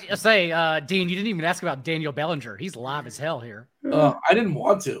was gonna say, Dean, you didn't even ask about Daniel Bellinger. He's live as hell here. I didn't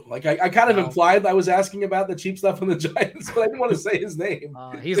want to. Like, I kind of implied I was asking about the cheap stuff on the Giants, but I didn't want to say his name.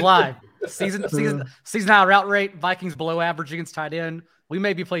 He's live. Season high route rate. Vikings below average against tight end. We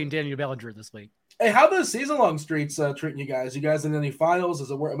may be playing Daniel Bellinger this week. Hey, how the season-long streets treating you guys? You guys in any finals? Is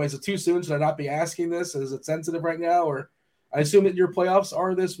it too soon? Should I not be asking this? Is it sensitive right now? Or I assume that your playoffs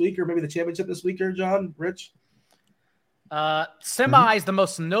are this week, or maybe the championship this week, or John, Rich? Semis, the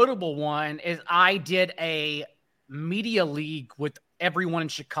most notable one is I did a media league with everyone in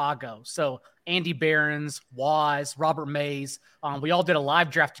Chicago. So Andy Behrens, Waz, Robert Mays, we all did a live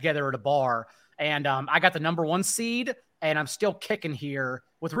draft together at a bar, and I got the number 1 seed, and I'm still kicking here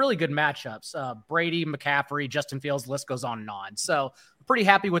with really good matchups. Brady, McCaffrey, Justin Fields, the list goes on and on. So I'm pretty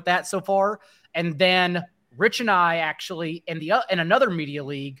happy with that so far. And then Rich and I actually in another media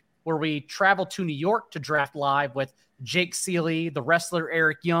league where we traveled to New York to draft live with Jake Seeley, the wrestler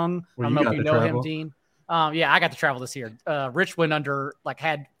Eric Young. I don't know if you know him, Dean. Yeah, I got to travel this year. Rich went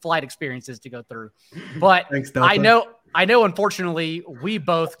had flight experiences to go through. But thanks, I know, unfortunately, we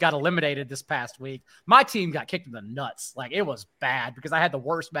both got eliminated this past week. My team got kicked in the nuts. Like, it was bad because I had the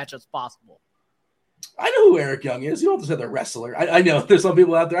worst matchups possible. I know who Eric Young is. You don't have to say the wrestler. I know there's some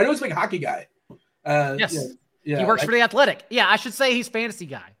people out there. I know he's like a hockey guy. Yes. Yeah, he works for The Athletic. Yeah, I should say he's fantasy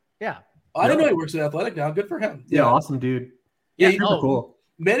guy. Yeah. I didn't know he works at Athletic now. Good for him. Yeah, awesome dude. Yeah, cool.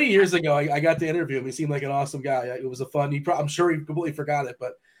 Many years ago, I got to interview him. He seemed like an awesome guy. It was a fun. I'm sure he completely forgot it,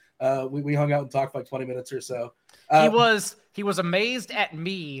 but we hung out and talked for like 20 minutes or so. He was amazed at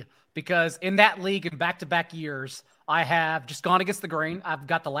me because in that league in back-to-back years, I have just gone against the grain. I've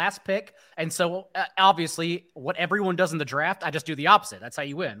got the last pick. And so obviously what everyone does in the draft, I just do the opposite. That's how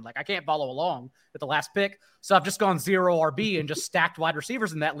you win. Like, I can't follow along with the last pick. So I've just gone 0 RB and just stacked wide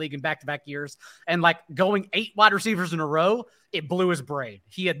receivers in that league in back-to-back years. And like going 8 wide receivers in a row, it blew his brain.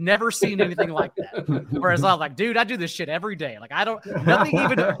 He had never seen anything like that. Whereas I was like, dude, I do this shit every day. Like,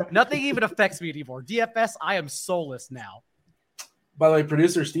 nothing even affects me anymore. DFS, I am soulless now. By the way,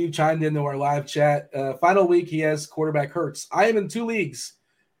 producer Steve chimed into our live chat. Final week, he has quarterback Hurts. I am in 2 leagues,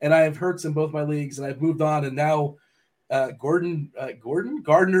 and I have Hurts in both my leagues, and I've moved on. And now Gardner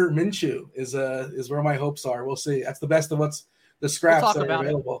Minshew is where my hopes are. We'll see. That's the best of what's the scraps that are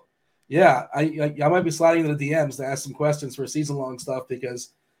available. Yeah, I might be sliding into the DMs to ask some questions for season-long stuff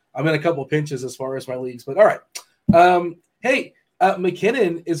because I'm in a couple of pinches as far as my leagues. But all right. Hey,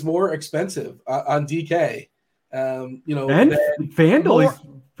 McKinnon is more expensive on DK. And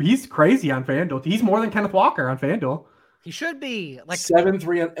FanDuel, he's crazy on FanDuel. He's more than Kenneth Walker on FanDuel. He should be like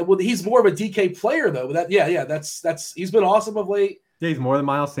 7-3. Well, he's more of a DK player though. That's he's been awesome of late. Yeah, he's more than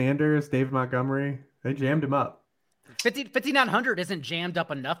Miles Sanders, David Montgomery. They jammed him up. 5,900 isn't jammed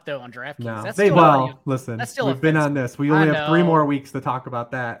up enough though on DraftKings. No, listen, we've been on this. We only have 3 more weeks to talk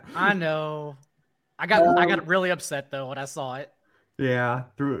about that. I know. I got really upset though when I saw it. Yeah,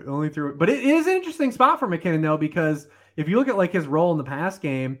 but it is an interesting spot for McKinnon though, because if you look at like his role in the pass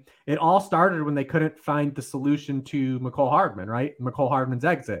game, it all started when they couldn't find the solution to McCole Hardman, right? McCole Hardman's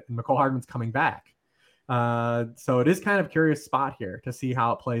exit, and McCole Hardman's coming back. So it is kind of a curious spot here to see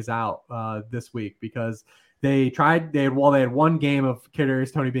how it plays out this week, because they had 1 game of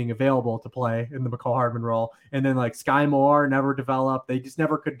Kadarius Toney being available to play in the McCole Hardman role, and then like Sky Moore never developed. They just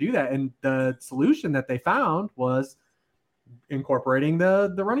never could do that, and the solution that they found was incorporating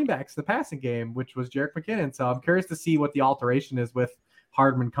the running backs, the passing game, which was Jerick McKinnon. So I'm curious to see what the alteration is with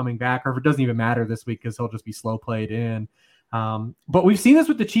Hardman coming back, or if it doesn't even matter this week because he'll just be slow played in. But we've seen this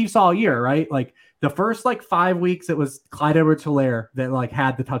with the Chiefs all year, right? Like the first 5 weeks, it was Clyde Edwards-Helaire that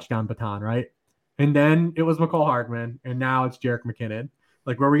had the touchdown baton, right? And then it was McCole Hardman, and now it's Jerick McKinnon.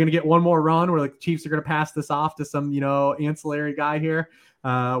 Were we going to get one more run where the Chiefs are going to pass this off to some, ancillary guy here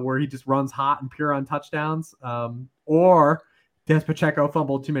where he just runs hot and pure on touchdowns? Or Des Pacheco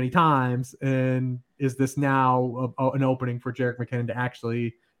fumbled too many times, and is this now an opening for Jerick McKinnon to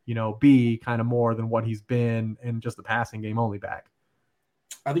actually, be kind of more than what he's been in just the passing game only back?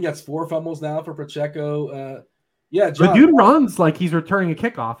 I think that's 4 fumbles now for Pacheco. Yeah, John. The dude runs like he's returning a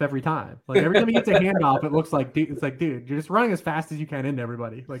kickoff every time. Every time he gets a handoff, it looks like, dude, you're just running as fast as you can into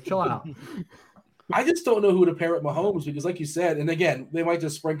everybody. Chill out. I just don't know who to pair with Mahomes because, like you said, and again, they might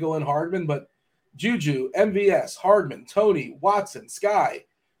just sprinkle in Hardman, but Juju, MVS, Hardman, Tony, Watson, Sky,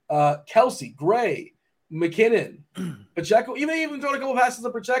 Kelsey, Gray, McKinnon, Pacheco, even throwing a couple passes to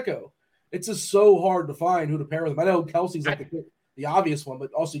Pacheco. It's just so hard to find who to pair with him. I know Kelsey's the obvious one,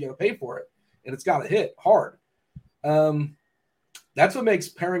 but also you got to pay for it, and it's got to hit hard. That's what makes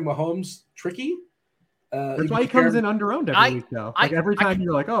pairing Mahomes tricky. That's why he comes in under-owned every week, though. Every time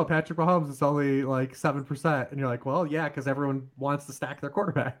you're like, oh, Patrick Mahomes is only 7%. And you're like, well, yeah, because everyone wants to stack their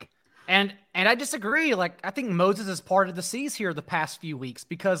quarterback. And I disagree. I think Moses is part of the C's here the past few weeks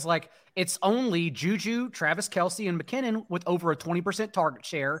because, it's only Juju, Travis Kelce, and McKinnon with over a 20% target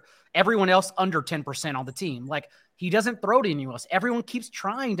share. Everyone else under 10% on the team. He doesn't throw to anyone else. Everyone keeps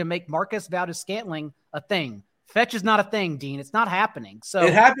trying to make Marcus Valdez-Scantling a thing. Fetch is not a thing, Dean. It's not happening. So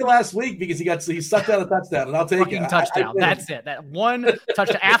it happened last week because he sucked out a touchdown, and I'll take it. Touchdown. That's it. That one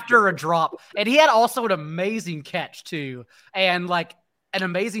touchdown after a drop, and he had also an amazing catch too. And an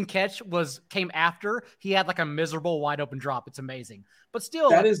amazing catch came after he had a miserable wide open drop. It's amazing, but still,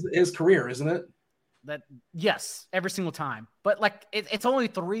 that is his career, isn't it? Yes, every single time. But it's only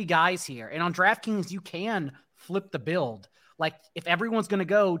 3 guys here, and on DraftKings you can flip the build. If everyone's going to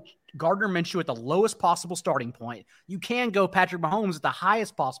go Gardner Minshew at the lowest possible starting point, you can go Patrick Mahomes at the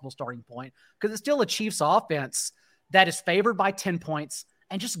highest possible starting point because it's still a Chiefs offense that is favored by 10 points,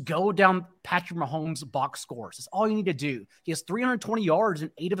 and just go down Patrick Mahomes' box scores. That's all you need to do. He has 320 yards in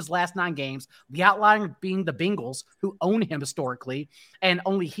 8 of his last 9 games, the outlier being the Bengals, who own him historically, and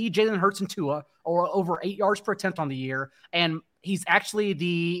only he, Jalen Hurts, and Tua are over 8 yards per attempt on the year, and he's actually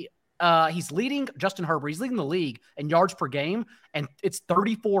he's leading Justin Herbert. He's leading the league in yards per game, and it's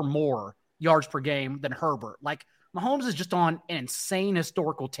 34 more yards per game than Herbert. Mahomes is just on an insane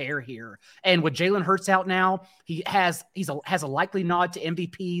historical tear here. And with Jalen Hurts out now, he has a likely nod to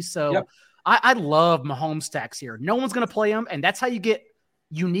MVP. So yep. I love Mahomes stacks here. No one's going to play him, and that's how you get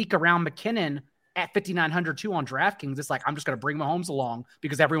unique around McKinnon at 5,900 too on DraftKings. It's I'm just going to bring Mahomes along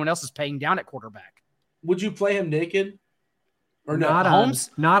because everyone else is paying down at quarterback. Would you play him naked? Or no?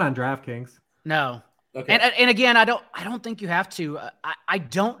 Not on DraftKings. No. Okay. And again, I don't think you have to. I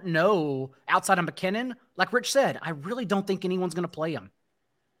don't know outside of McKinnon. Like Rich said, I really don't think anyone's going to play him.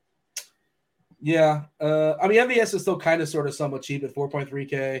 Yeah. MVS is still kind of sort of somewhat cheap at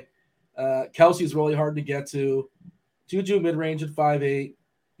 4.3K. Kelsey's really hard to get to. Juju mid-range at 5.8.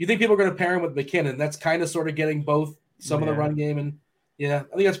 You think people are going to pair him with McKinnon? That's kind of sort of getting both some of the run game. And I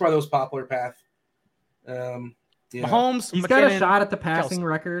think that's probably the most popular path. Mahomes, he's got a shot at the passing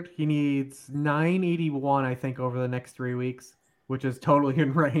record. He needs 981, I think, over the next 3 weeks, which is totally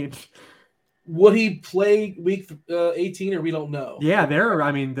in range. Would he play week 18, or we don't know? Yeah,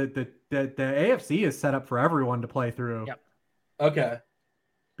 the AFC is set up for everyone to play through. Yep. Okay.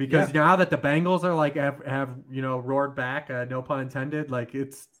 Because now that the Bengals are have roared back, no pun intended,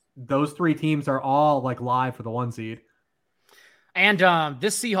 it's those 3 teams are all live for the 1 seed. And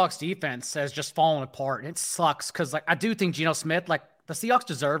this Seahawks defense has just fallen apart, and it sucks because I do think Geno Smith, the Seahawks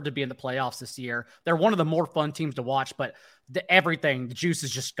deserve to be in the playoffs this year. They're one of the more fun teams to watch, but the juice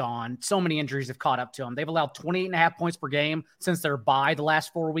is just gone. So many injuries have caught up to them. They've allowed 28.5 points per game since their bye the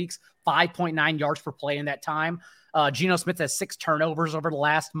last 4 weeks, 5.9 yards per play in that time. Geno Smith has 6 turnovers over the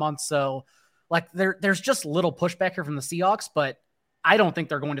last month. So there's just little pushback here from the Seahawks, but I don't think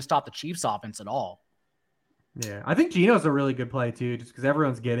they're going to stop the Chiefs offense at all. Yeah, I think Geno's a really good play too, just because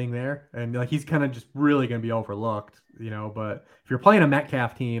everyone's getting there, and he's kind of just really going to be overlooked, But if you're playing a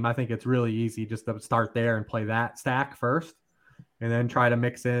Metcalf team, I think it's really easy just to start there and play that stack first, and then try to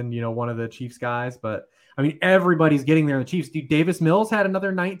mix in, one of the Chiefs guys. But everybody's getting there in the Chiefs. Dude, Davis Mills had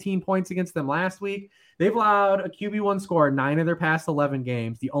another 19 points against them last week. They've allowed a QB1 score in 9 of their past 11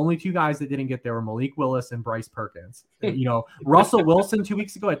 games. The only 2 guys that didn't get there were Malik Willis and Bryce Perkins. Russell Wilson 2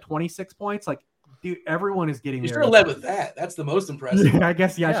 weeks ago had 26 points. dude, everyone is getting You there. should have led with that. That's the most impressive. Yeah, I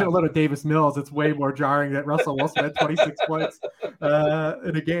guess, I should have led with Davis Mills. It's way more jarring that Russell Wilson had 26 points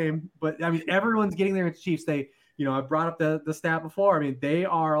in a game. But, I mean, everyone's getting there. It's Chiefs. They, I brought up the stat before. I mean, they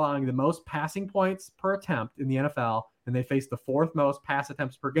are allowing the most passing points per attempt in the NFL, and they face the fourth most pass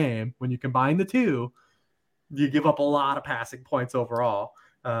attempts per game. When you combine the two, you give up a lot of passing points overall.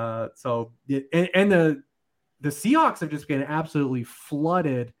 The Seahawks have just been absolutely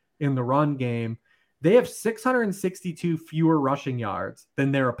flooded in the run game. They have 662 fewer rushing yards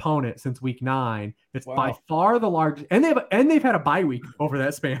than their opponent since week 9. It's by far the largest, and they've had a bye week over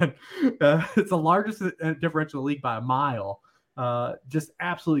that span. It's the largest differential in the league by a mile. Just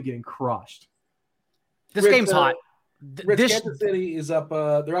absolutely getting crushed. This game's hot. Kansas City is up.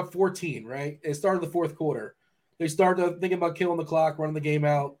 They're up 14, right? It started the fourth quarter. They started thinking about killing the clock, running the game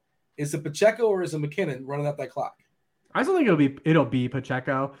out. Is it Pacheco or is it McKinnon running out that clock? I still think it'll be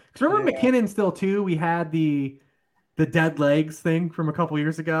Pacheco. Because remember McKinnon still too. We had the dead legs thing from a couple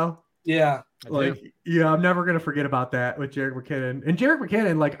years ago. Yeah, I'm never gonna forget about that with Jerick McKinnon. And Jerick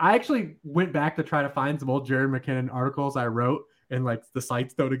McKinnon, I actually went back to try to find some old Jerick McKinnon articles I wrote, and the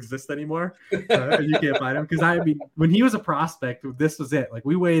sites don't exist anymore. You can't find them because when he was a prospect, this was it.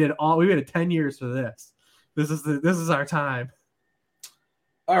 We waited 10 years for this. This is our time.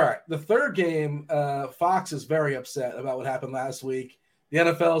 All right, the third game, Fox is very upset about what happened last week. The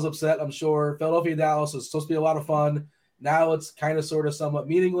NFL is upset, I'm sure. Philadelphia-Dallas is supposed to be a lot of fun. Now it's kind of sort of somewhat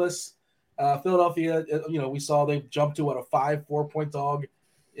meaningless. Philadelphia, we saw they jumped to a 4-point dog.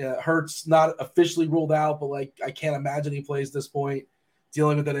 Hurts not officially ruled out, but I can't imagine he plays this point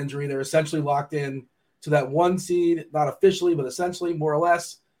dealing with that injury. They're essentially locked in to that 1 seed, not officially, but essentially more or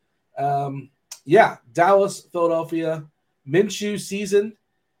less. Dallas, Philadelphia, Minshew season.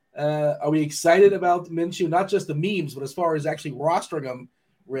 Are we excited about Minshew? Not just the memes, but as far as actually rostering him,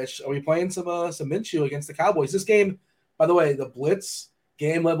 Rich, are we playing some Minshew against the Cowboys? This game, by the way, the blitz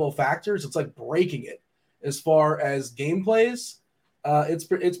game level factors, it's breaking it as far as game plays.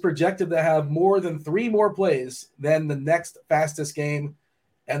 It's projected to have more than 3 more plays than the next fastest game,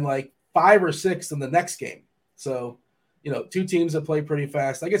 and 5 or 6 in the next game. So, 2 teams that play pretty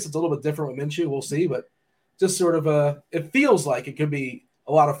fast. I guess it's a little bit different with Minshew. We'll see, but just sort of it feels like it could be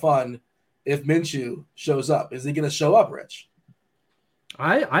a lot of fun if Minshew shows up. Is he going to show up, Rich?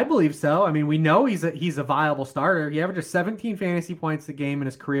 I believe so. I mean, we know he's a viable starter. He averages 17 fantasy points a game in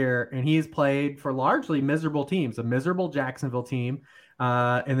his career, and he has played for largely miserable teams, a miserable Jacksonville team.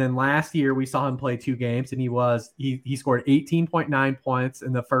 And then last year we saw him play 2 games, and he scored 18.9 points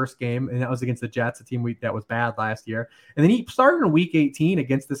in the first game, and that was against the Jets, a team that was bad last year. And then he started in week 18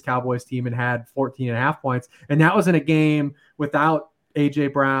 against this Cowboys team and had 14.5 points, and that was in a game without A.J.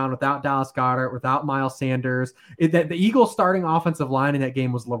 Brown, without Dallas Goedert, without Miles Sanders. The Eagles' starting offensive line in that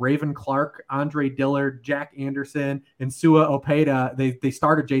game was LaRaven Clark, Andre Dillard, Jack Anderson, and Sua Opeta. They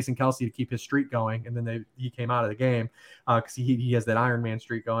started Jason Kelce to keep his streak going, and then he came out of the game because he has that Iron Man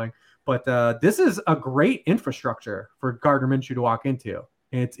streak going. But this is a great infrastructure for Gardner Minshew to walk into.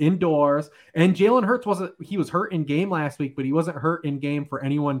 And it's indoors. And Jalen Hurts he was hurt in game last week, but he wasn't hurt in game for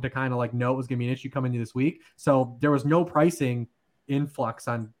anyone to kind of know it was going to be an issue coming into this week. So there was no pricing influx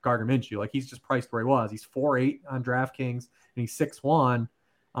on Gardner Minshew. He's just priced where he was. He's 4.8 on DraftKings and he's 6.1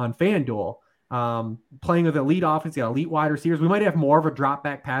 on FanDuel. Playing with elite offense, elite wide receivers. We might have more of a drop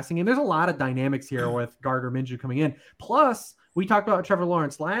back passing game. There's a lot of dynamics here with Gardner Minshew coming in. Plus, we talked about Trevor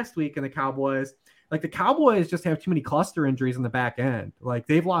Lawrence last week and the Cowboys. The Cowboys just have too many cluster injuries in the back end.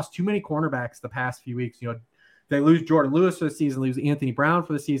 They've lost too many cornerbacks the past few weeks. They lose Jordan Lewis for the season, lose Anthony Brown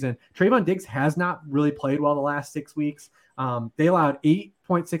for the season. Trayvon Diggs has not really played well the last 6 weeks. They allowed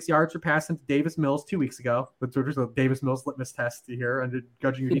 8.6 yards per pass into Davis Mills 2 weeks ago. That's a Davis Mills litmus test here under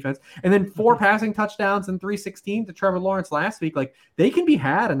judging your defense. And then 4 passing touchdowns and 316 to Trevor Lawrence last week. They can be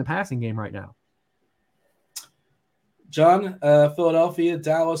had in the passing game right now. John, Philadelphia,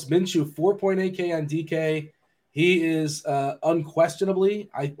 Dallas, Minshew, 4.8K on DK. He is unquestionably,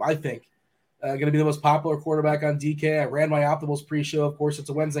 I think, going to be the most popular quarterback on DK. I ran my optimals pre-show. Of course, it's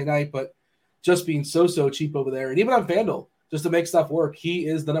a Wednesday night, but just being so cheap over there. And even on FanDuel, just to make stuff work, he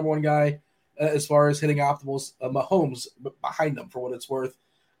is the number 1 guy as far as hitting optimals. Mahomes behind him, for what it's worth.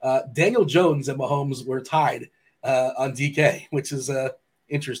 Daniel Jones and Mahomes were tied on DK, which is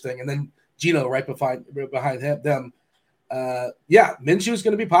interesting. And then Gino right behind them. Minshew is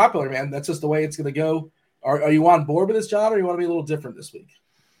going to be popular, man. That's just the way it's going to go. Are you on board with this, John, or you want to be a little different this week?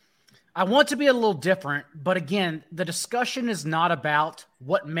 I want to be a little different, but again, the discussion is not about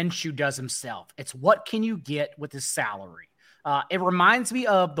what Minshew does himself. It's what can you get with his salary. It reminds me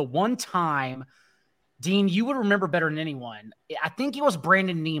of the one time, Dean, you would remember better than anyone. I think it was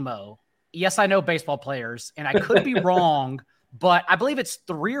Brandon Nemo yes, I know baseball players, and I could be wrong, but I believe it's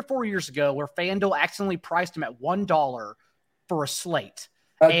 3 or 4 years ago where FanDuel accidentally priced him at $1 for a slate.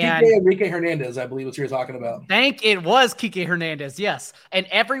 And Enrique Hernandez, I believe, was who you're talking about. It was Kike Hernandez, yes. And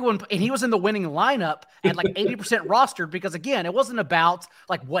he was in the winning lineup at like 80% rostered because, again, it wasn't about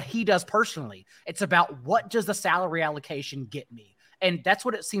like what he does personally. It's about what does the salary allocation get me? And that's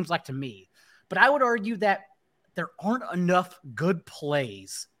what it seems like to me. But I would argue that there aren't enough good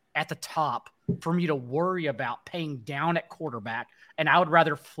plays at the top for me to worry about paying down at quarterback. And I would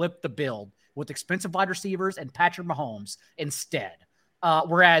rather flip the build with expensive wide receivers and Patrick Mahomes instead.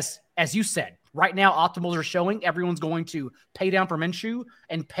 Whereas, as you said, right now, optimals are showing everyone's going to pay down for Minshew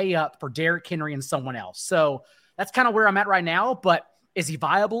and pay up for Derrick Henry and someone else. So that's kind of where I'm at right now. But is he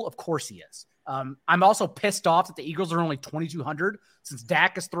viable? Of course he is. I'm also pissed off that the Eagles are only 2,200 since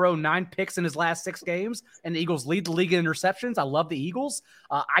Dak has thrown 9 picks in his last 6 games and the Eagles lead the league in interceptions. I love the Eagles.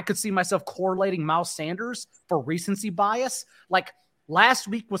 I could see myself correlating Miles Sanders for recency bias. Like last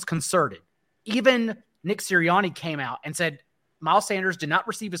week was concerted. Even Nick Sirianni came out and said, Miles Sanders did not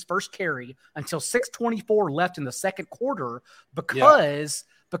receive his first carry until 6:24 left in the second quarter because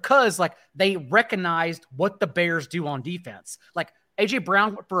like they recognized what the Bears do on defense. Like A.J.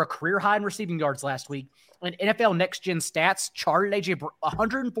 Brown went for a career high in receiving yards last week, and NFL Next Gen Stats charted A.J.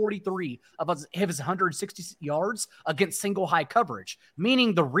 143 of his 160 yards against single high coverage,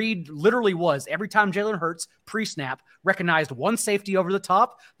 meaning the read literally was every time Jalen Hurts pre-snap recognized one safety over the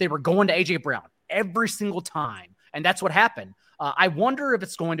top, they were going to A.J. Brown every single time, and that's what happened. I wonder if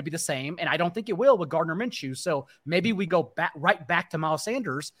it's going to be the same, and I don't think it will with Gardner Minshew. So maybe we go right back to Miles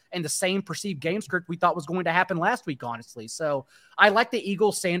Sanders and the same perceived game script we thought was going to happen last week, honestly. So I like the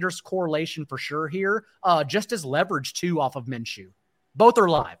Eagles-Sanders correlation for sure here, just as leverage, too, off of Minshew. Both are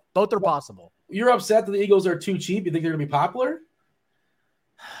live. Both are possible. You're upset that the Eagles are too cheap? You think they're going to be popular?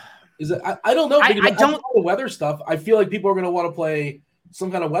 Is it? I don't know. I don't. The weather stuff, I feel like people are going to want to play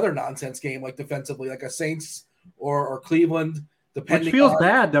some kind of weather nonsense game, like defensively, like a Saints or Cleveland. Which feels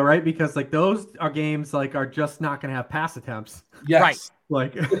bad though, right? Because like those are games like are just not going to have pass attempts. Yes. Right.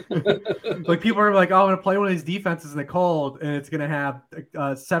 Like, like people are like, oh, I'm going to play one of these defenses in the cold, and it's going to have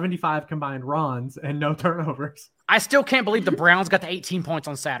 75 combined runs and no turnovers. I still can't believe the Browns got the 18 points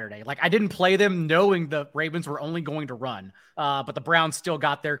on Saturday. Like I didn't play them knowing the Ravens were only going to run, but the Browns still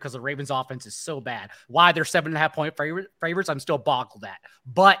got there because the Ravens offense is so bad. Why they're 7.5 point favorites, I'm still boggled at.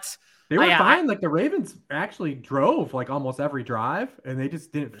 But they were fine. Like the Ravens actually drove like almost every drive, and they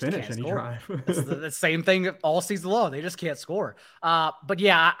just didn't finish any drive. It's the same thing all season long. They just can't score. But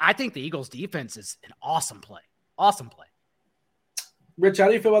yeah, I think the Eagles defense is an awesome play. Awesome play. Rich, how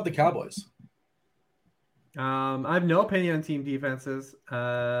do you feel about the Cowboys? I have no opinion on team defenses.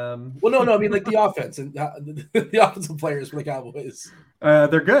 Well, no, I mean like the offense and the offensive players for the Cowboys.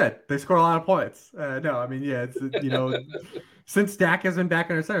 They're good. They score a lot of points. No, I mean, yeah, it's since Dak has been back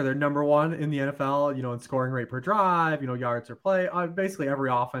in our center, they're number 1 in the NFL, in scoring rate per drive, yards per play, basically every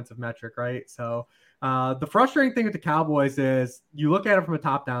offensive metric, right? So the frustrating thing with the Cowboys is you look at it from a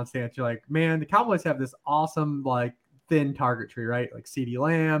top-down stance, you're like, man, the Cowboys have this awesome, like, thin target tree, right? Like CeeDee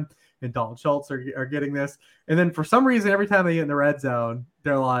Lamb and Dalton Schultz are getting this. And then for some reason, every time they get in the red zone,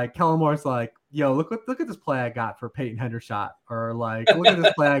 they're like, Kellen Moore's like, yo, look at this play I got for Peyton Hendershot, or like, look at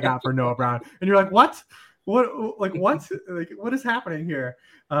this play I got for Noah Brown. And you're like, what? Like, what is happening here?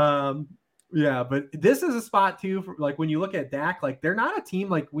 Yeah, but this is a spot too, for, like when you look at Dak, like they're not a team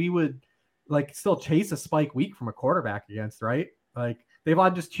like we would like still chase a spike week from a quarterback against, right? Like they've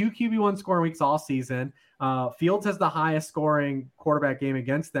had just 2 QB1 scoring weeks all season. Fields has the highest scoring quarterback game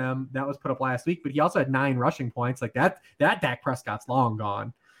against them. That was put up last week, but he also had 9 rushing points. Like that Dak Prescott's long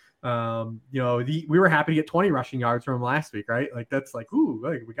gone. We were happy to get 20 rushing yards from him last week, right? Like that's like, ooh,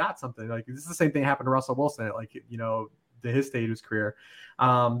 like we got something. Like this is the same thing happened to Russell Wilson at like, his stage of his career.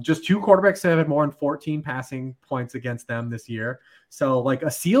 Just 2 quarterbacks have had more than 14 passing points against them this year. So like a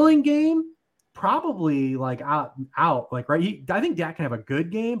ceiling game, probably like out like, right. I think Dak can have a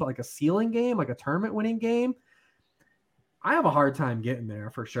good game, but like a ceiling game, like a tournament winning game, I have a hard time getting there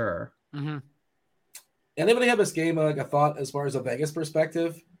for sure. Mm-hmm. Anybody have this game like a thought as far as a Vegas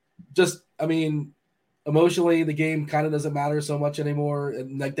perspective? Just, I mean, emotionally, the game kind of doesn't matter so much anymore.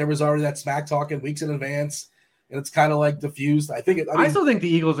 And like there was already that smack talking weeks in advance, and it's kind of like diffused. I still think the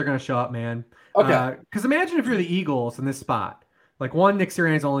Eagles are going to show up, man. Okay. Because imagine if you're the Eagles in this spot. Like Nick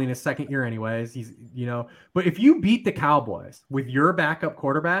Sirianni's only in his second year anyways. He's, but if you beat the Cowboys with your backup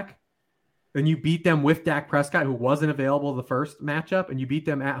quarterback, and you beat them with Dak Prescott, who wasn't available the first matchup, and you beat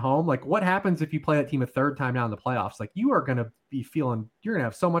them at home, like what happens if you play that team a third time down in the playoffs? Like you are going to be you're going to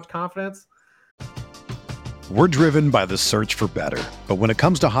have so much confidence. We're driven by the search for better. But when it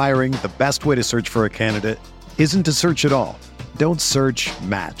comes to hiring, the best way to search for a candidate isn't to search at all. Don't search,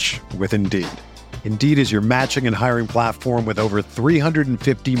 match with Indeed. Indeed is your matching and hiring platform with over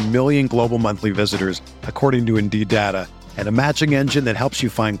 350 million global monthly visitors, according to Indeed data, and a matching engine that helps you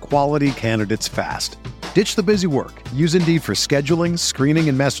find quality candidates fast. Ditch the busy work. Use Indeed for scheduling, screening,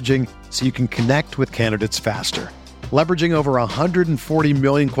 and messaging so you can connect with candidates faster. Leveraging over 140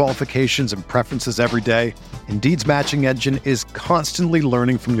 million qualifications and preferences every day, Indeed's matching engine is constantly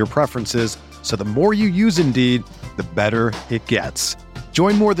learning from your preferences, so the more you use Indeed, the better it gets.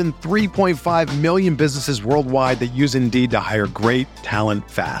 Join more than 3.5 million businesses worldwide that use Indeed to hire great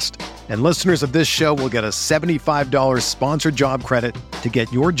talent fast. And listeners of this show will get a $75 sponsored job credit to get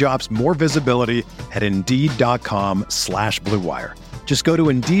your jobs more visibility at Indeed.com/Blue Wire. Just go to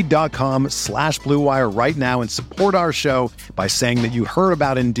Indeed.com/Blue Wire right now and support our show by saying that you heard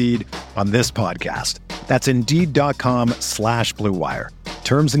about Indeed on this podcast. That's Indeed.com/Blue Wire.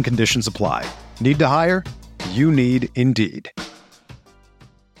 Terms and conditions apply. Need to hire? You need Indeed.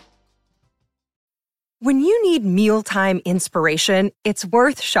 When you need mealtime inspiration, it's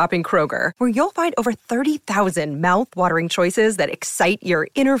worth shopping Kroger, where you'll find over 30,000 mouth-watering choices that excite your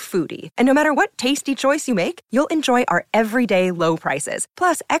inner foodie. And no matter what tasty choice you make, you'll enjoy our everyday low prices,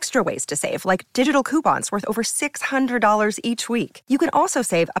 plus extra ways to save, like digital coupons worth over $600 each week. You can also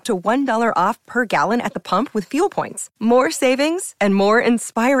save up to $1 off per gallon at the pump with fuel points. More savings and more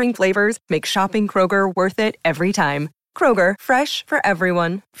inspiring flavors make shopping Kroger worth it every time. Kroger, fresh for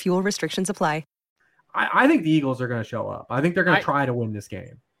everyone. Fuel restrictions apply. I think the Eagles are going to show up. I think they're going to try to win this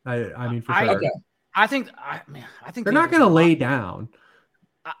game. I mean, for sure. I think they're not going to lay down.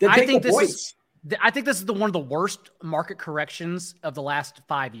 I think this is one of the worst market corrections of the last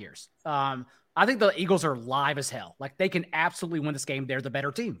 5 years. I think the Eagles are live as hell. Like, they can absolutely win this game. They're the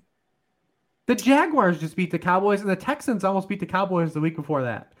better team. The Jaguars just beat the Cowboys, and the Texans almost beat the Cowboys the week before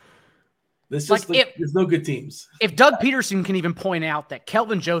that. There's no good teams. If Doug Peterson can even point out that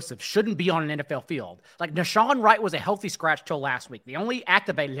Kelvin Joseph shouldn't be on an NFL field, like Nashawn Wright was a healthy scratch till last week. They only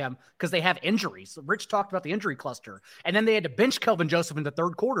activated him because they have injuries. Rich talked about the injury cluster. And then they had to bench Kelvin Joseph in the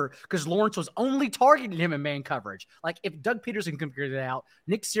third quarter because Lawrence was only targeting him in man coverage. Like, if Doug Peterson can figure it out,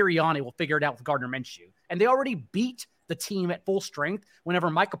 Nick Sirianni will figure it out with Gardner Minshew. And they already beat the team at full strength. Whenever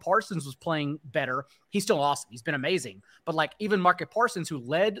Micah Parsons was playing better, he's still awesome. He's been amazing. But like, even Micah Parsons, who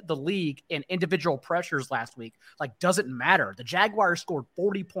led the league in individual pressures last week, like, doesn't matter. The Jaguars scored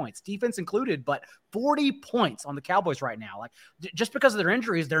 40 points, defense included, but 40 points on the Cowboys right now. Like, just because of their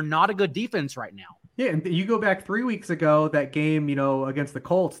injuries, they're not a good defense right now. Yeah, and you go back 3 weeks ago, that game, against the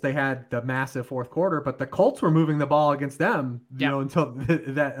Colts, they had the massive fourth quarter, but the Colts were moving the ball against them, until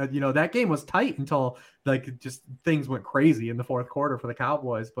that game was tight until like just things went crazy in the fourth quarter for the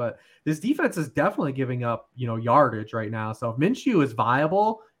Cowboys. But this defense is definitely giving up, yardage right now. So if Minshew is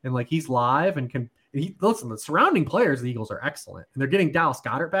viable and like he's live and listen, the surrounding players of the Eagles are excellent, and they're getting Dallas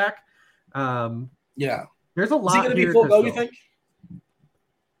Goedert back. There's a lot. Is he going to be full go, you think?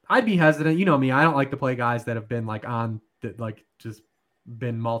 I'd be hesitant. You know me, I don't like to play guys that have been just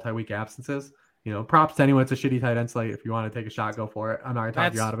been multi-week absences. Props to anyone. It's a shitty tight end slate. If you want to take a shot, go for it. I'm not going to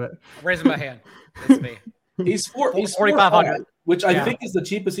talk you out of it. Raising my hand. It's me. He's 4,500, which I think is the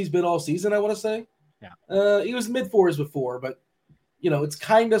cheapest he's been all season, I want to say. Yeah. He was mid-4s before, but, it's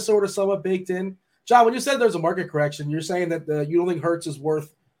kind of sort of somewhat baked in. John, when you said there's a market correction, you're saying that you don't think Hurts is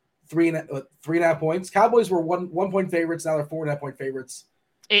worth 3.5 points? Cowboys were 1 point favorites. Now they're 4.5 point favorites.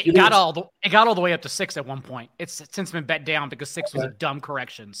 It got all the way up to 6 at one point. It's since been bet down because 6 was a dumb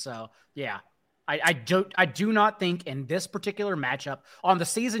correction. So yeah, I do not think in this particular matchup on the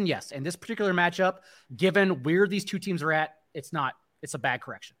season. Yes, in this particular matchup, given where these two teams are at, it's a bad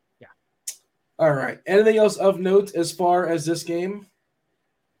correction. Yeah. All right. Anything else of note as far as this game?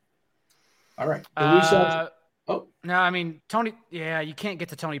 All right. No, I mean, Tony. Yeah, you can't get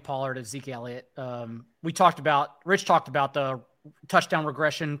to Tony Pollard and Zeke Elliott. Rich talked about the touchdown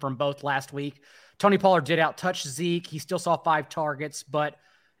regression from both last week. Tony Pollard did out-touch Zeke. He still saw 5 targets, but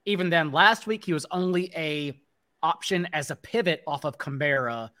even then last week, he was only a option as a pivot off of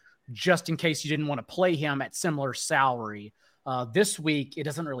Kamara, just in case you didn't want to play him at similar salary. This week, it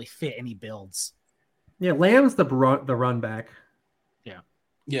doesn't really fit any builds. Yeah, Lamb's the run back. Yeah.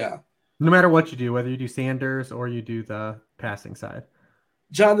 Yeah. No matter what you do, whether you do Sanders or you do the passing side.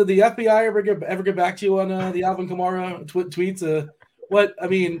 John, did the FBI ever get back to you on the Alvin Kamara tweets? What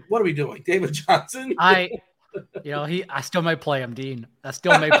are we doing? David Johnson? I still may play him, Dean. I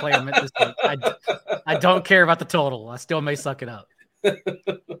still may play him at this point. I don't care about the total. I still may suck it up.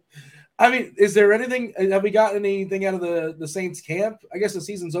 I mean, is there anything? Have we got anything out of the Saints camp? I guess the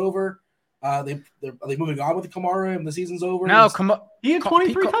season's over. Are they moving on with Kamara and the season's over? No, he had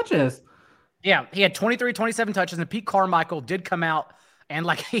 23 touches. Yeah, he had 23, 27 touches, and Pete Carmichael did come out and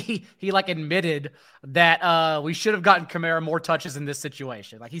like he admitted that we should have gotten Kamara more touches in this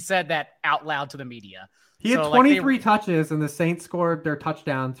situation. Like he said that out loud to the media. He had 23 touches, and the Saints scored their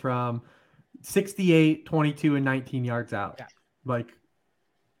touchdowns from 68, 22, and 19 yards out. Yeah. Like,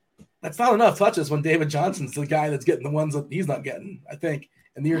 that's not enough touches when David Johnson's the guy that's getting the ones that he's not getting, I think,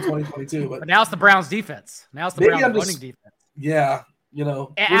 in the year 2022. But now it's the Browns defense. Now it's the Browns running defense. Yeah, you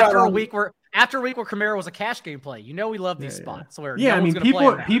know. After a week where Kamara was a cash game play, you know we love these spots. Where I mean,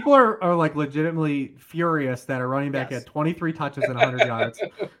 people are like legitimately furious that a running back had 23 touches and 100 yards.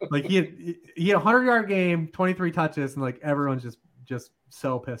 Like he had a 100-yard game, 23 touches, and like everyone's just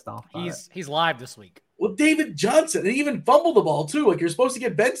so pissed off. He's live this week. Well, David Johnson, and he even fumbled the ball too. Like you're supposed to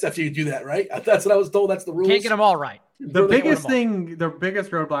get benched after you do that, right? That's what I was told. That's the rules. Can't get them all right. The biggest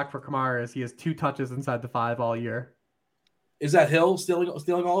roadblock for Kamara is he has 2 touches inside the 5 all year. Is that Hill stealing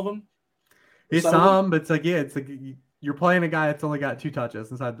all of them? It's some, but it's like you're playing a guy that's only got 2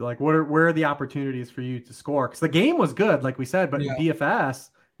 touches inside. Like, where are the opportunities for you to score? Because the game was good, like we said, but in DFS,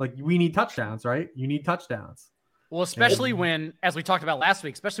 like we need touchdowns, right? You need touchdowns. Well, especially when, as we talked about last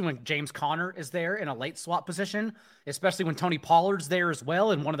week, especially when James Conner is there in a late swap position, especially when Tony Pollard's there as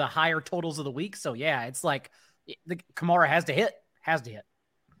well in one of the higher totals of the week. So yeah, it's like the Kamara has to hit.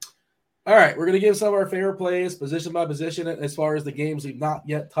 All right, we're going to give some of our favorite plays position by position as far as the games we've not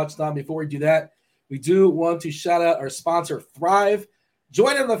yet touched on. Before we do that, we do want to shout out our sponsor, Thrive.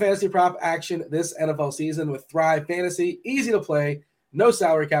 Join in the fantasy prop action this NFL season with Thrive Fantasy. Easy to play, no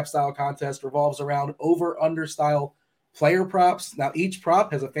salary cap style contest, revolves around over-under style player props. Now, each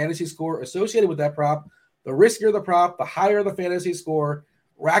prop has a fantasy score associated with that prop. The riskier the prop, the higher the fantasy score.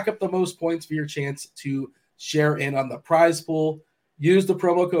 Rack up the most points for your chance to share in on the prize pool. Use the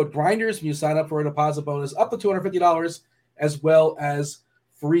promo code GRINDERS when you sign up for a deposit bonus up to $250, as well as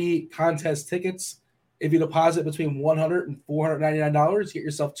free contest tickets. If you deposit between $100 and $499, get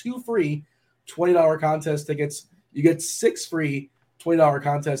yourself 2 free $20 contest tickets. You get 6 free $20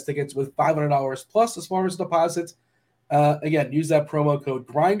 contest tickets with $500 plus as far as deposits. Again, use that promo code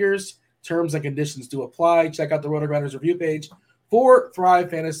GRINDERS. Terms and conditions do apply. Check out the Roto Grinders review page for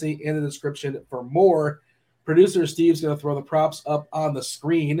Thrive Fantasy in the description for more. Producer Steve's going to throw the props up on the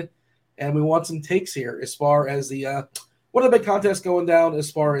screen, and we want some takes here as far as the what are the big contests going down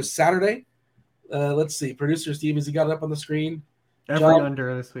as far as Saturday. Let's see. Producer Steve, has he got it up on the screen? Every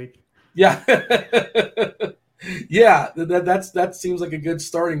under this week. Yeah. Yeah, that seems like a good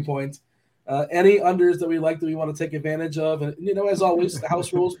starting point. Any unders that we want to take advantage of. And, as always, the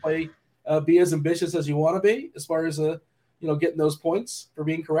house rules play be as ambitious as you want to be as far as, getting those points for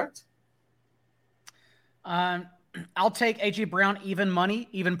being correct. I'll take A.J. Brown even money,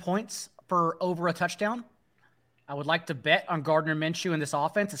 even points for over a touchdown. I would like to bet on Gardner Minshew in this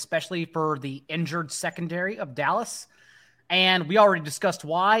offense, especially for the injured secondary of Dallas. And we already discussed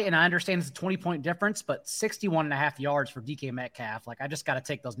why, and I understand it's a 20-point difference, but 61.5 yards for DK Metcalf. Like, I just got to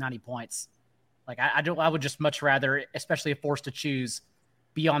take those 90 points. Like, I would just much rather, especially if forced to choose,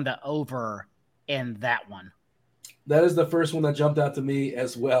 be on the over in that one. That is the first one that jumped out to me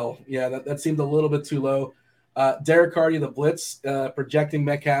as well. Yeah, that seemed a little bit too low. Derek Carty, the blitz, projecting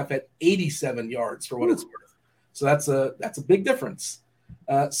Metcalf at 87 yards for what it's worth. So that's a big difference.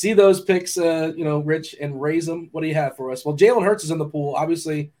 See those picks, Rich, and raise them. What do you have for us? Well, Jalen Hurts is in the pool.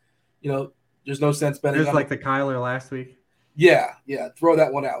 Obviously, there's no sense betting. Just like the Kyler last week. Yeah. Throw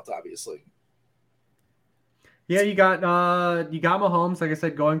that one out, obviously. Yeah, you got Mahomes, like I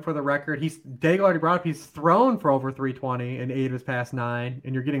said, going for the record. Daigle already brought up, he's thrown for over 320 in 8 of his past 9,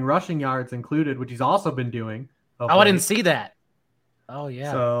 and you're getting rushing yards included, which he's also been doing. I didn't see that. Oh, yeah.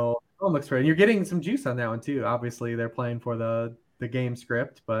 So it looks great. And you're getting some juice on that one, too. Obviously, they're playing for the game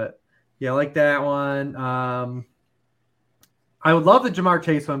script, but yeah, I like that one. I would love the Jamar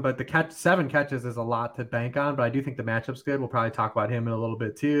Chase one, but the 7 catches is a lot to bank on, but I do think the matchup's good. We'll probably talk about him in a little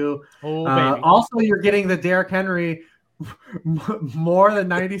bit too. Also, you're getting the Derrick Henry more than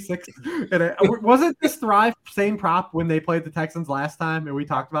 96. Wasn't this Thrive same prop when they played the Texans last time and we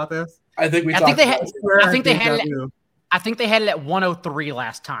talked about this? I think they had it at 103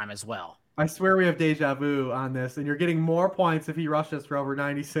 last time as well. I swear we have deja vu on this, and you're getting more points if he rushes for over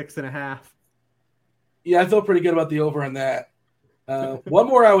 96.5. Yeah, I feel pretty good about the over on that. One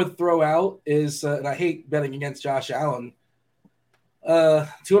more I would throw out is, and I hate betting against Josh Allen,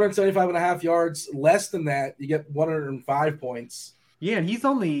 275.5 yards. Less than that, you get 105 points. Yeah, and he's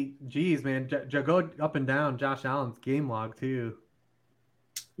only, go up and down Josh Allen's game log too.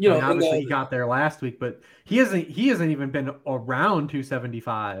 Obviously he got there last week, but he hasn't even been around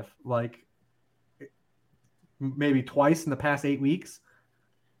 275. Like, maybe twice in the past 8 weeks.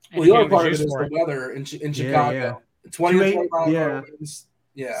 Well, the other part of it is the weather in Chicago. Yeah. 20 to 25 winds.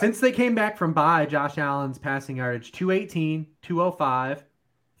 Yeah. Since they came back from bye, Josh Allen's passing yardage 218, 205,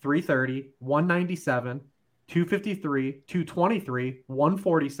 330, 197, 253, 223,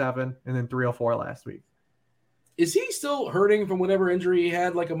 147, and then 304 last week. Is he still hurting from whatever injury he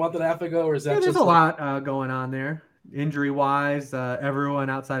had like a month and a half ago, or is that there's a lot going on there injury-wise? Everyone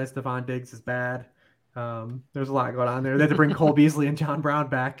outside of Stephon Diggs is bad. There's a lot going on there. They had to bring Cole Beasley and John Brown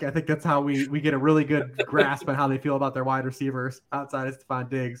back. I think that's how we get a really good grasp on how they feel about their wide receivers outside of Stephon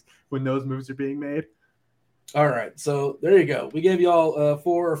Diggs when those moves are being made. All right, so there you go. We gave y'all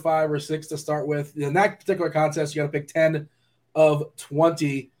 4 or 5 or 6 to start with. In that particular contest, you got to pick 10 of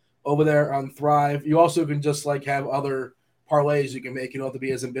 20 over there on Thrive. You also can just like have other parlays you can make. You don't have to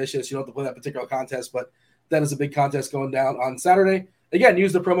be as ambitious. You don't have to play that particular contest, but that is a big contest going down on Saturday. Again,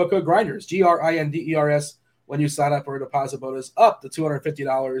 use the promo code GRINDERS, GRINDERS, when you sign up for a deposit bonus up to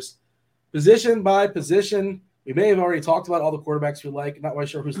 $250. Position by position, we may have already talked about all the quarterbacks we like. Not really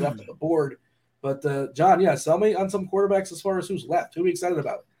sure who's left on the board. But, John, sell me on some quarterbacks as far as who's left. Who are we excited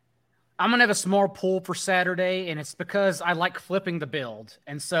about? I'm going to have a small pool for Saturday, and it's because I like flipping the build.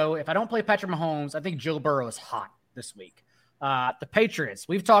 And so if I don't play Patrick Mahomes, I think Joe Burrow is hot this week. The Patriots,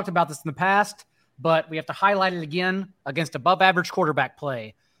 we've talked about this in the past, but we have to highlight it again against above-average quarterback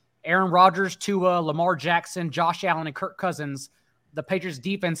play. Aaron Rodgers, Tua, Lamar Jackson, Josh Allen, and Kirk Cousins. The Patriots'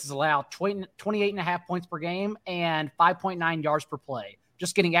 defense has allowed 28.5 points per game and 5.9 yards per play,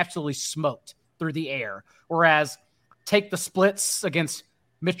 just getting absolutely smoked through the air. Whereas take the splits against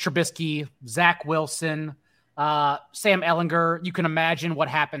Mitch Trubisky, Zach Wilson, Sam Ehlinger, you can imagine what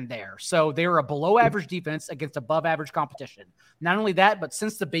happened there. So they're a below-average defense against above-average competition. Not only that, but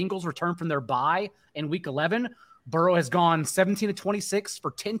since the Bengals returned from their bye in Week 11, Burrow has gone 17 to 26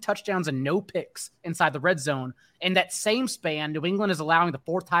 for 10 touchdowns and no picks inside the red zone. In that same span, New England is allowing the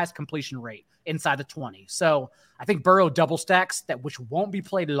 4th highest completion rate inside the 20. So I think Burrow double stacks which won't be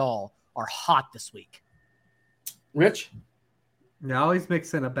played at all are hot this week. Rich? Yeah, I always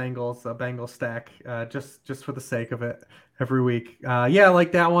mix in a Bengals stack, just for the sake of it every week. I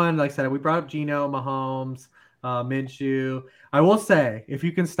like that one. Like I said, we brought up Geno, Mahomes, Minshew. I will say, if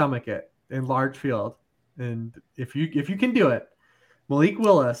you can stomach it in large field, and if you can do it, Malik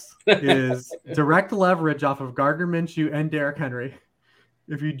Willis is direct leverage off of Gardner Minshew and Derrick Henry.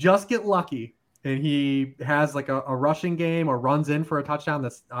 If you just get lucky and he has like a rushing game or runs in for a touchdown,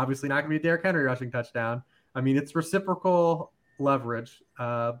 that's obviously not going to be a Derrick Henry rushing touchdown. I mean, it's reciprocal leverage.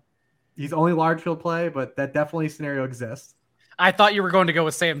 He's only large field play, but that definitely scenario exists. I thought you were going to go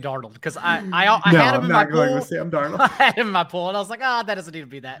with Sam Darnold because I had him in my pool. Going with Sam Darnold. I had him in my pool, and I was like, that doesn't need to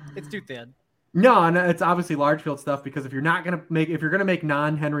be that. It's too thin. No, it's obviously large field stuff because if you're going to make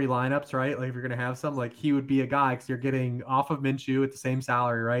non-Henry lineups, right? Like if you're going to have some, like he would be a guy because you're getting off of Minshew at the same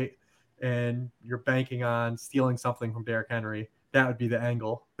salary, right? And you're banking on stealing something from Derrick Henry. That would be the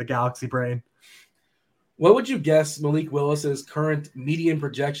angle, the galaxy brain. What would you guess Malik Willis's current median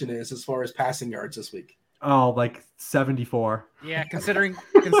projection is as far as passing yards this week? Oh, like 74. Yeah, considering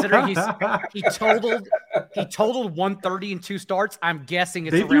he totaled 130 in 2 starts, I'm guessing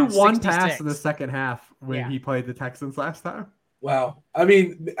it's they around 66. They threw one pass in the second half when he played the Texans last time. Wow. I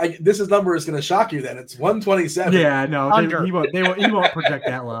mean, this number is going to shock you then. It's 127. Yeah, no, he won't project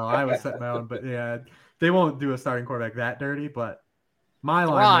that low. I was setting my own, but yeah, they won't do a starting quarterback that dirty, but my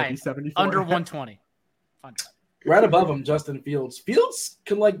line might be 74. Under 120. Right above him, Justin Fields. Fields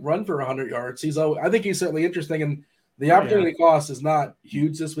can run for 100 yards. I think he's certainly interesting, and the opportunity cost is not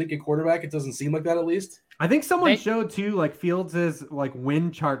huge this week at quarterback. It doesn't seem like that, at least. I think someone showed too, Fields'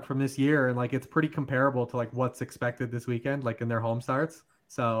 win chart from this year, and it's pretty comparable to what's expected this weekend, in their home starts.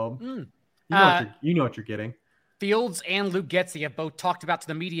 So you know what you're getting. Fields and Luke Getsy have both talked about to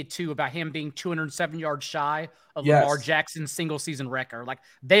the media too about him being 207 yards shy of Lamar Jackson's single season record.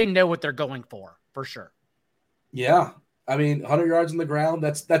 They know what they're going for sure. Yeah. I mean, 100 yards on the ground,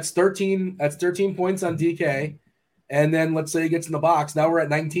 that's 13 points on DK. And then let's say he gets in the box. Now we're at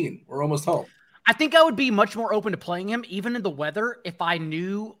 19. We're almost home. I think I would be much more open to playing him, even in the weather, if I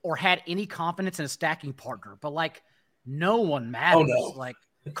knew or had any confidence in a stacking partner. But no one matters. Oh, no.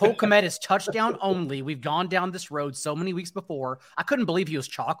 Cole Kmet is touchdown only. We've gone down this road so many weeks before. I couldn't believe he was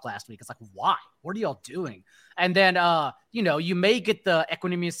chalk last week. It's why? What are y'all doing? And then, you may get the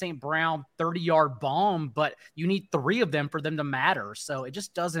Equanimeous St. Brown 30-yard bomb, but you need 3 of them for them to matter. So it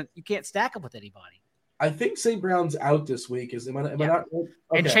just doesn't – you can't stack up with anybody. I think St. Brown's out this week. Am I not? Okay.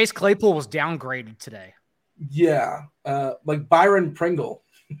 And Chase Claypool was downgraded today. Yeah. Byron Pringle.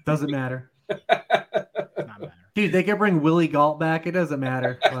 Doesn't matter. Not matter. Dude, they could bring Willie Galt back. It doesn't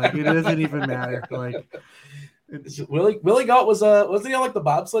matter. It doesn't even matter. Willie Galt wasn't he on like the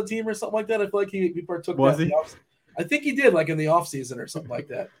bobsled team or something like that? I feel like he partook. Was he? I think he did, like in the off season or something like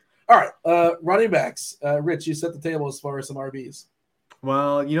that. All right, running backs. Rich, you set the table as far as some RBs.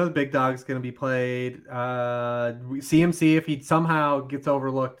 Well, the big dog's going to be played. CMC, if he somehow gets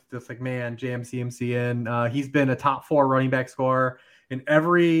overlooked, just like, man, jam CMC in. He's been a top 4 running back scorer in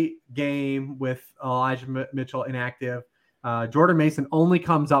every game with Elijah Mitchell inactive. Jordan Mason only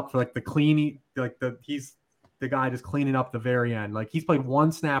comes up for like the cleaning, he's the guy just cleaning up the very end. Like, he's played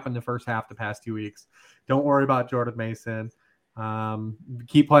 1 snap in the first half the past 2 weeks. Don't worry about Jordan Mason.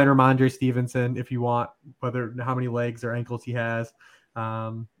 Keep playing Ramondre Stevenson if you want, how many legs or ankles he has.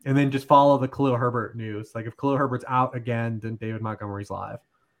 And then just follow the Khalil Herbert news. Like, if Khalil Herbert's out again, then David Montgomery's live.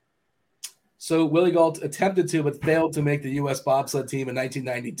 So Willie Galt attempted to, but failed to make the U.S. bobsled team in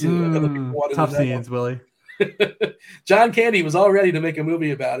 1992. Tough scenes, Willie. John Candy was all ready to make a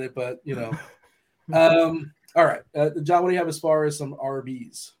movie about it, but all right. John, what do you have as far as some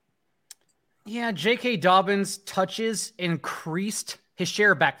RBs? Yeah, J.K. Dobbins touches increased. His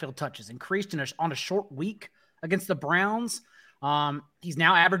share of backfield touches increased on a short week against the Browns. He's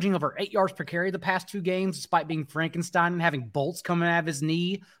now averaging over 8 yards per carry the past 2 games, despite being Frankenstein and having bolts coming out of his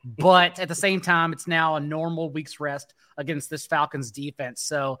knee. But at the same time, it's now a normal week's rest against this Falcons defense.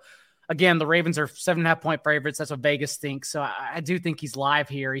 So, again, the Ravens are 7.5-point favorites. That's what Vegas thinks. So I do think he's live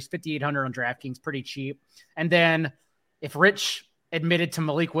here. He's 5,800 on DraftKings, pretty cheap. And then if Rich admitted to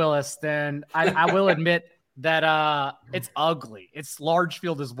Malik Willis, then I will admit that it's ugly. It's large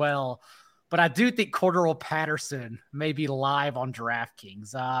field as well. But I do think Cordero Patterson may be live on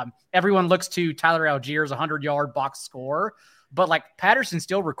DraftKings. Everyone looks to Tyler Algiers' 100-yard box score. But, like, Patterson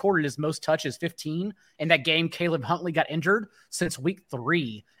still recorded his most touches, 15, in that game Caleb Huntley got injured since week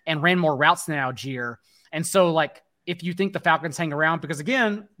 3 and ran more routes than Algier. And so, like, if you think the Falcons hang around, because,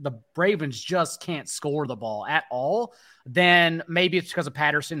 again, the Ravens just can't score the ball at all, then maybe it's because of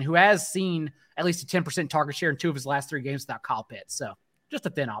Patterson, who has seen at least a 10% target share in 2 of his last 3 games without Kyle Pitts. So just a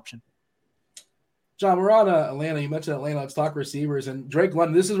thin option. John, we're on Atlanta. You mentioned Atlanta. Let's talk receivers. And Drake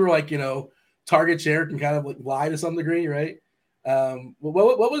London, this is where, like, target share can kind of like lie to some degree, right?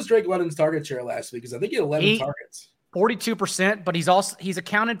 What was Drake London's target share last week? Because I think he had 11 targets. 42%, but he's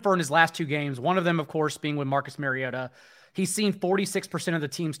accounted for in his last 2 games. One of them, of course, being with Marcus Mariota. He's seen 46% of the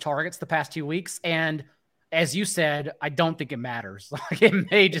team's targets the past 2 weeks. And as you said, I don't think it matters. Like,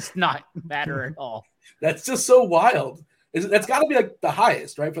 it may just not matter at all. That's just so wild. That's got to be like the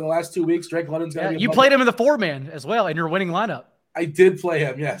highest, right? For the last 2 weeks, Drake London's got to be. You played him in the 4-man as well in your winning lineup. I did play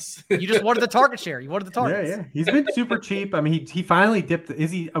him, yes. You just wanted the target share. You wanted the targets. Yeah. He's been super cheap. I mean, he finally dipped.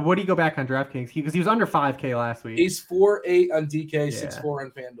 What do you go back on DraftKings? Because he was under 5K last week. He's 4.8 on DK, 6.4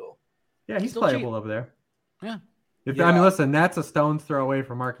 on FanDuel. Yeah, he's still playable over there. Yeah. I mean, listen, that's a stone's throw away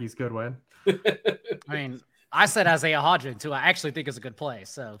from Marquise Goodwin. I mean, I said Isaiah Hodgins, who I actually think is a good play.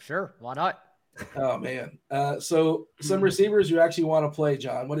 So, sure, why not? Oh, man. So some receivers you actually want to play,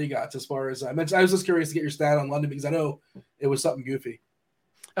 John. What do you got as far as I mentioned? I was just curious to get your stat on London because I know it was something goofy.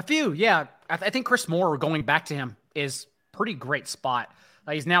 A few, yeah. I think Chris Moore, going back to him, is pretty great spot.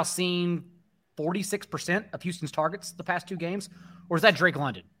 He's now seen 46% of Houston's targets the past 2 games. Or is that Drake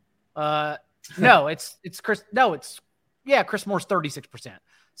London? No, it's Chris. No, Chris Moore's 36%.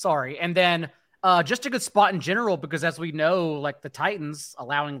 Sorry. And then just a good spot in general, because as we know, like the Titans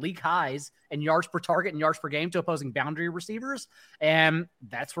allowing league highs in yards per target and yards per game to opposing boundary receivers. And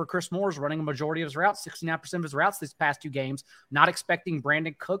that's where Chris Moore is running a majority of his routes, 69% of his routes these past 2 games, not expecting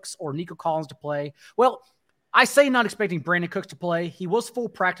Brandon Cooks or Nico Collins to play. Well, I say not expecting Brandon Cooks to play. He was full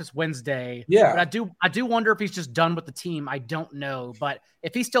practice Wednesday. Yeah. But I do wonder if he's just done with the team. I don't know. But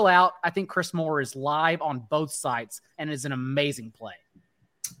if he's still out, I think Chris Moore is live on both sides and is an amazing play.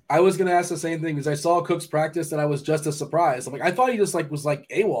 I was going to ask the same thing because I saw Cooks practice and I was just as surprised. I'm like, I thought he just was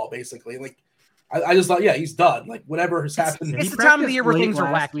AWOL basically. Like, I just thought, yeah, he's done. Like, whatever has happened. It's the time of the year where things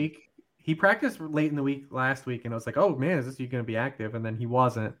are wacky. He practiced late in the week last week, and I was like, oh man, is this going to be active? And then he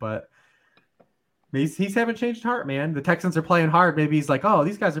wasn't, but he's having changed heart, man. The Texans are playing hard. Maybe he's like, oh,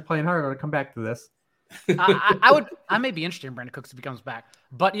 these guys are playing hard. I'm going to come back to this. I may be interested in Brandon Cooks if he comes back.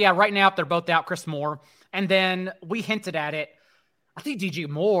 But yeah, right now, if they're both out, Chris Moore. And then we hinted at it. I think DJ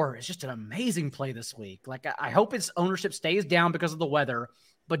Moore is just an amazing play this week. Like, I hope his ownership stays down because of the weather.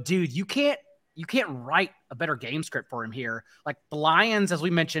 But dude, you can't write a better game script for him here. Like, the Lions, as we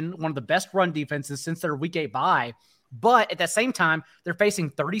mentioned, one of the best run defenses since their week 8 bye. But at the same time, they're facing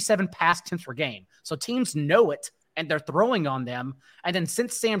 37 pass attempts per game. So teams know it, and they're throwing on them. And then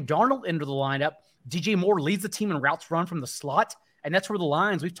since Sam Darnold entered the lineup, DJ Moore leads the team in routes run from the slot. And that's where the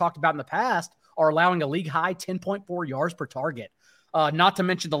Lions, we've talked about in the past, are allowing a league high 10.4 yards per target. Not to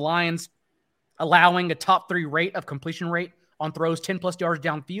mention the Lions allowing a top 3 rate of completion rate on throws 10 plus yards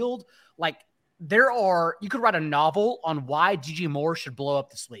downfield. Like, you could write a novel on why DJ Moore should blow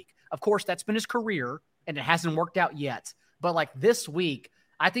up this week. Of course, that's been his career and it hasn't worked out yet. But like this week,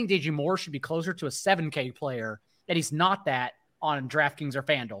 I think DJ Moore should be closer to a 7K player, and he's not that on DraftKings or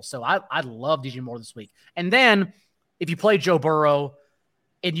FanDuel. So I love DJ Moore this week. And then if you play Joe Burrow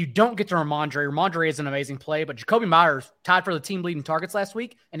and you don't get to Ramondre is an amazing play, but Jacoby Myers tied for the team leading targets last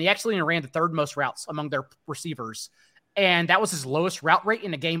week, and he actually ran the 3rd most routes among their receivers. And that was his lowest route rate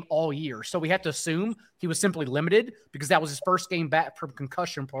in a game all year. So we have to assume he was simply limited because that was his first game back from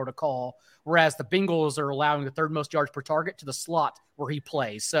concussion protocol, whereas the Bengals are allowing the 3rd most yards per target to the slot where he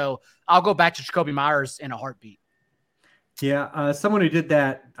plays. So I'll go back to Jacoby Myers in a heartbeat. Yeah, someone who did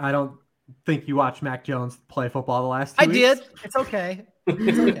that, I don't think you watched Mac Jones play football the last 2 weeks. I did. It's okay.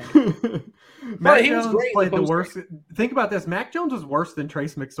 It's okay. Mac Jones played the worst. Think about this. Mac Jones was worse than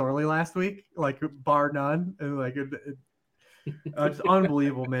Trace McSorley last week, like bar none. And like it's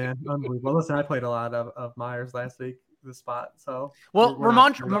unbelievable, man. Unbelievable. Listen, I played a lot of Myers last week, the spot. So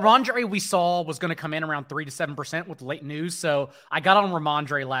Ramondre we saw was going to come in around 3 to 7% with late news. So I got on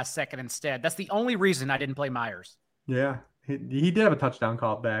Ramondre last second instead. That's the only reason I didn't play Myers. Yeah, he did have a touchdown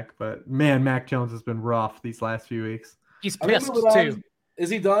call back, but man, Mac Jones has been rough these last few weeks. He's pissed too. Is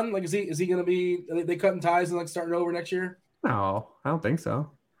he done? Like, is he going to be? Are they cutting ties and like starting over next year? No, I don't think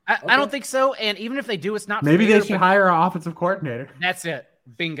so. I don't think so. And even if they do, it's not. Maybe they should hire an offensive coordinator. That's it.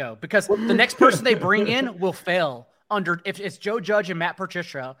 Bingo. Because the next person they bring in will fail. If it's Joe Judge and Matt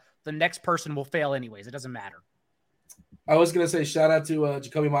Patricia, the next person will fail anyways. It doesn't matter. I was going to say shout out to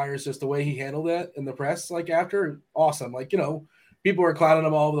Jacoby Myers, just the way he handled it in the press, like after. Awesome. Like, people were clowning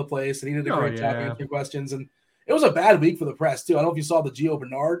him all over the place, and he did a great job answering questions. And it was a bad week for the press, too. I don't know if you saw the Gio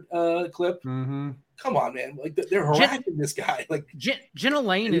Bernard clip. Mm-hmm. Come on, man. Like, they're harassing this guy. Like, Jenna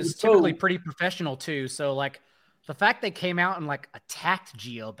Lane is typically pretty professional, too. So, like, the fact they came out and, like, attacked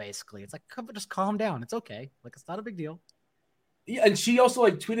Gio, basically, it's like, just calm down. It's okay. Like, it's not a big deal. Yeah, and she also,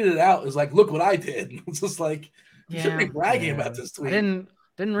 like, tweeted it out. It was like, look what I did. It's just like, you should be bragging about this tweet. I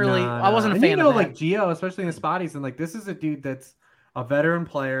didn't really. I wasn't a fan of that. Like, Gio, especially in the spotties, and, like, this is a dude that's a veteran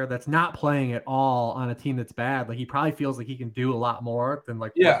player that's not playing at all on a team that's bad. Like, he probably feels like he can do a lot more than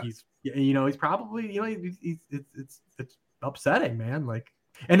like what he's probably, it's upsetting, man. Like,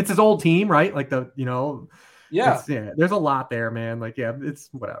 and it's his old team, right? Like there's a lot there, man. Like, it's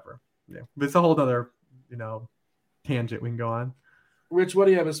whatever. Yeah. But it's a whole other, tangent we can go on. Rich, what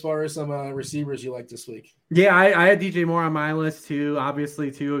do you have as far as some receivers you like this week? Yeah, I had DJ Moore on my list too. Obviously,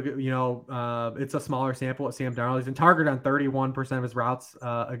 too, it's a smaller sample at Sam Darnold. He's been targeted on 31% of his routes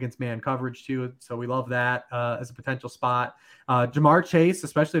against man coverage too. So we love that as a potential spot. Jamar Chase,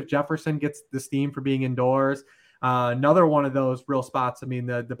 especially if Jefferson gets the steam for being indoors. Another one of those real spots. I mean,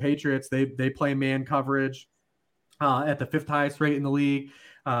 the Patriots, they play man coverage at the 5th highest rate in the league.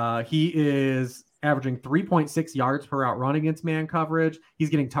 He is averaging 3.6 yards per route run against man coverage. He's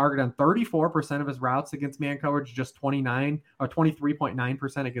getting targeted on 34% of his routes against man coverage, just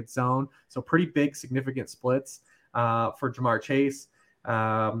 23.9% against zone. So pretty big, significant splits for Jamar Chase.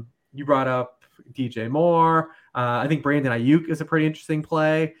 You brought up DJ Moore. I think Brandon Ayuk is a pretty interesting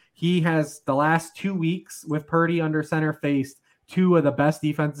play. He has the last 2 weeks with Purdy under center faced 2 of the best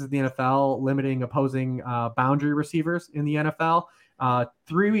defenses in the NFL, limiting opposing boundary receivers in the NFL.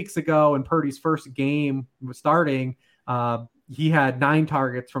 3 weeks ago, in Purdy's first game was starting, he had 9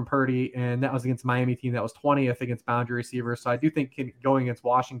 targets from Purdy, and that was against the Miami team that was 20th against boundary receivers. So I do think going against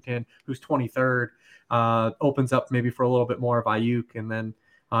Washington, who's 23rd, opens up maybe for a little bit more of Ayuk. And then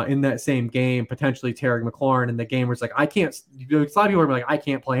in that same game, potentially Terry McLaurin in the game where it's like, a lot of people are like, I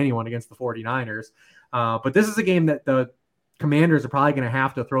can't play anyone against the 49ers. But this is a game that the Commanders are probably going to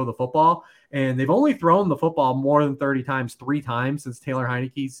have to throw the football, and they've only thrown the football more than 30 times 3 times since Taylor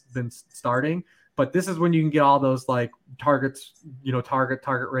Heineke's been starting. But this is when you can get all those like targets,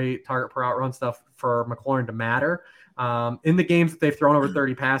 target rate, target per out run stuff for McLaurin to matter. In the games that they've thrown over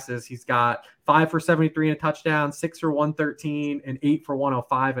 30 passes, he's got 5 for 73 and a touchdown, 6 for 113, and 8 for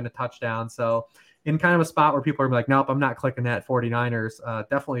 105 and a touchdown. So in kind of a spot where people are like, nope, I'm not clicking that 49ers.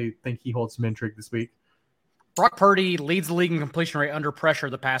 Definitely think he holds some intrigue this week. Brock Purdy leads the league in completion rate under pressure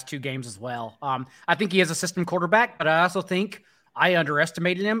the past 2 games as well. I think he is a system quarterback, but I also think I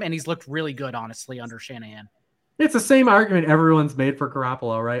underestimated him, and he's looked really good, honestly, under Shanahan. It's the same argument everyone's made for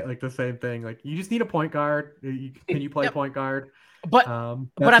Garoppolo, right? Like the same thing. Like, you just need a point guard. Can you play point guard? But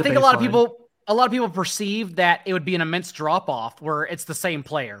I think a lot of people perceive that it would be an immense drop-off where it's the same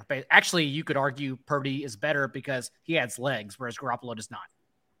player. But actually, you could argue Purdy is better because he adds legs, whereas Garoppolo does not.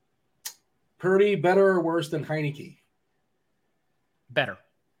 Purdy better or worse than Heineke? Better.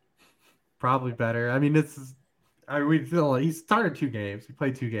 Probably better. I mean, he started 2 games. He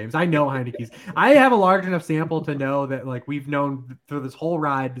played 2 games. I know Heineke's. I have a large enough sample to know that like we've known through this whole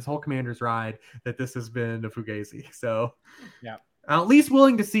Commander's ride, that this has been a fugazi. So yeah, at least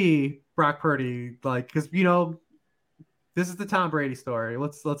willing to see Brock Purdy, like, because this is the Tom Brady story.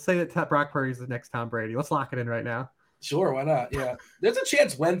 Let's say that Brock Purdy is the next Tom Brady. Let's lock it in right now. Sure, why not? Yeah, there's a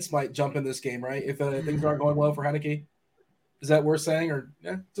chance Wentz might jump in this game, right? If things aren't going well for Heineke, is that worth saying, or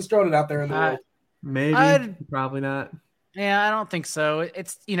just throwing it out there in the world? Maybe, probably not. Yeah, I don't think so.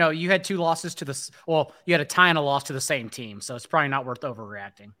 It's you had 2 losses to this. Well, you had a tie and a loss to the same team, so it's probably not worth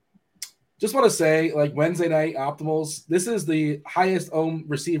overreacting. Just want to say, like Wednesday night optimals, this is the highest owned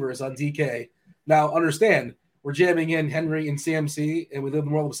receivers on DK. Now, understand we're jamming in Henry and CMC, and we live in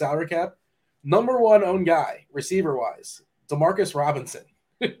the world of salary cap. Number 1 owned guy, receiver-wise, Demarcus Robinson.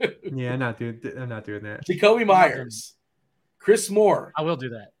 Yeah, I'm not doing that. Jacoby Myers, Chris Moore. I will do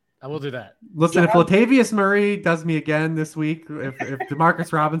that. Listen, if Latavius Murray does me again this week, if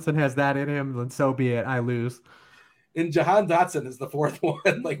Demarcus Robinson has that in him, then so be it. I lose. And Jahan Dotson is the 4th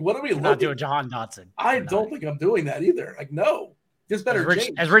one. Like, what are we not doing? Jahan Dotson. I don't think I'm doing that either. Like, no. Just better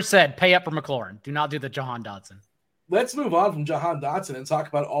as Rich said, pay up for McLaurin. Do not do the Jahan Dotson. Let's move on from Jahan Dotson and talk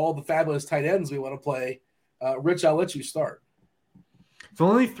about all the fabulous tight ends we want to play. Rich, I'll let you start. It's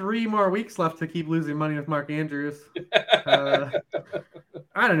only 3 more weeks left to keep losing money with Mark Andrews.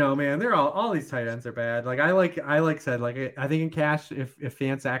 I don't know, man. They're all these tight ends are bad. Like I said, I think in cash, if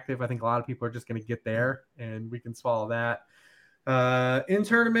Fant's active, I think a lot of people are just going to get there, and we can swallow that. In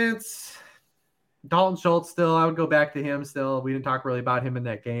tournaments, Dalton Schultz still, I would go back to him still. We didn't talk really about him in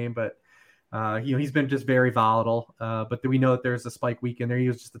that game, but he's been just very volatile. But we know that there's a spike week in there. He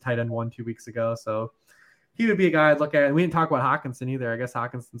was just the tight end 1-2 weeks ago, so he would be a guy I'd look at. And we didn't talk about Hawkinson either. I guess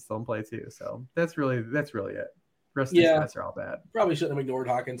Hawkinson's still in play too. So that's really it. The rest of these guys are all bad. Probably shouldn't have ignored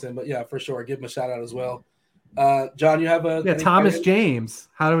Hawkinson, but yeah, for sure. Give him a shout out as well. John, you have Thomas James.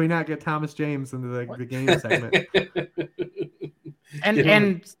 How do we not get Thomas James into the game segment?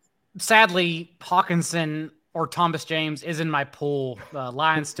 and sadly, Hawkinson or Thomas James is in my pool.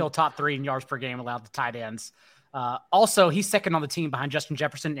 Lions still top 3 in yards per game allowed to tight ends. Also, he's second on the team behind Justin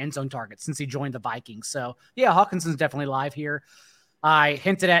Jefferson in end zone targets since he joined the Vikings. So, yeah, Hawkinson's definitely live here. I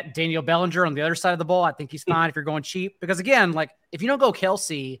hinted at Daniel Bellinger on the other side of the ball. I think he's fine if you're going cheap. Because, again, like, if you don't go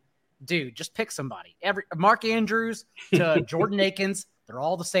Kelsey, dude, just pick somebody. Mark Andrews to Jordan Akins, they're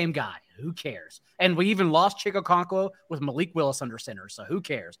all the same guy. Who cares? And we even lost Chico Conquo with Malik Willis under center. So, who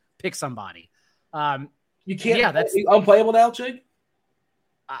cares? Pick somebody. You can't. Yeah, that's unplayable now, Chig?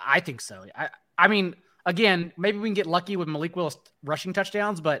 I think so. I mean, again, maybe we can get lucky with Malik Willis rushing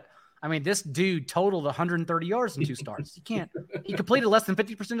touchdowns, but I mean, this dude totaled 130 yards in 2 starts. You can't. He completed less than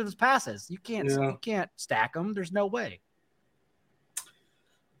 50% of his passes. You can't stack them. There's no way.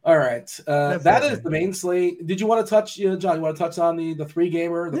 All right, that is the main slate. Did you want to touch, John? You want to touch on the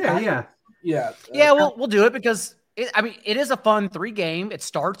 3-gamer? Yeah. We'll do it because it is a fun 3-game. It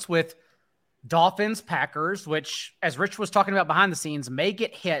starts with Dolphins, Packers, which, as Rich was talking about behind the scenes, may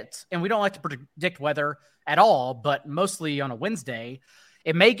get hit. And we don't like to predict weather at all, but mostly on a Wednesday.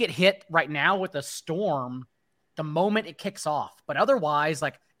 It may get hit right now with a storm the moment it kicks off. But otherwise,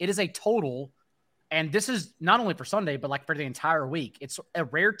 like, it is a total. And this is not only for Sunday, but like for the entire week. It's a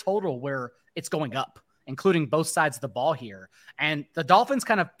rare total where it's going up, including both sides of the ball here. And the Dolphins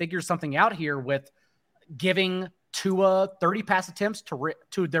kind of figure something out here with giving Tua 30 pass attempts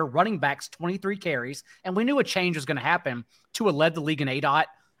to their running backs, 23 carries. And we knew a change was going to happen. Tua led the league in ADOT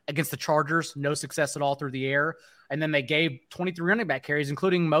against the Chargers. No success at all through the air. And then they gave 23 running back carries,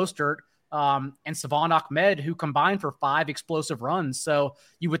 including Mostert and Savon Ahmed, who combined for 5 explosive runs. So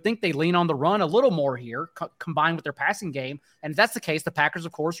you would think they lean on the run a little more here, combined with their passing game. And if that's the case, the Packers,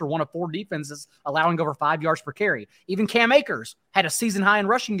 of course, are one of 4 defenses allowing over 5 yards per carry. Even Cam Akers had a season high in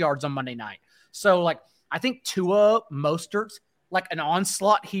rushing yards on Monday night. So, like, I think Tua, Mostert, like an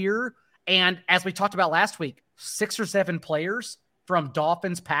onslaught here. And as we talked about last week, 6 or 7 players from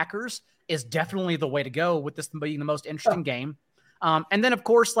Dolphins, Packers is definitely the way to go, with this being the most interesting game. And then, of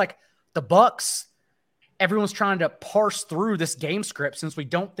course, like the Bucks, everyone's trying to parse through this game script since we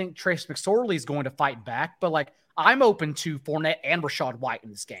don't think Trace McSorley is going to fight back. But, like, I'm open to Fournette and Rachaad White in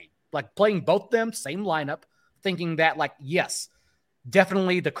this game. Like, playing both them, same lineup, thinking that, like, yes,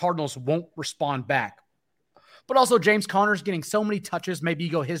 definitely the Cardinals won't respond back. But also James Conner's getting so many touches. Maybe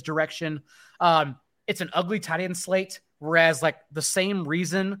you go his direction. It's an ugly tight end slate, whereas, like, the same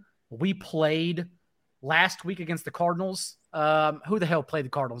reason we played last week against the Cardinals. Who the hell played the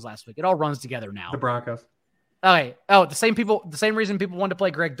Cardinals last week? It all runs together now. The Broncos. Okay. Oh, the same reason people wanted to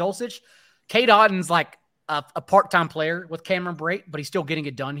play Greg Dulcich. Cade Otton's like a part-time player with Cameron Brate, but he's still getting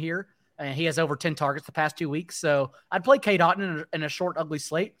it done here. and he has over 10 targets the past 2 weeks. So I'd play Cade Otton in a short, ugly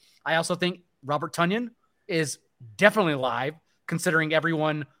slate. I also think Robert Tonyan is definitely live, considering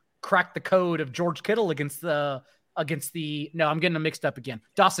everyone cracked the code of George Kittle against the no, I'm getting them mixed up again.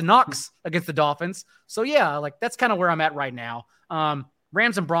 Dawson Knox against the Dolphins. So yeah, like that's kind of where I'm at right now.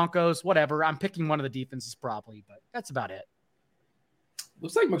 Rams and Broncos, whatever. I'm picking one of the defenses probably, but that's about it.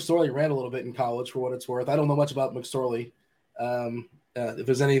 Looks like McSorley ran a little bit in college for what it's worth. I don't know much about McSorley. If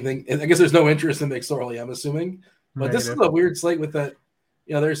there's anything, I guess there's no interest in McSorley, I'm assuming. But This is a weird slate with that.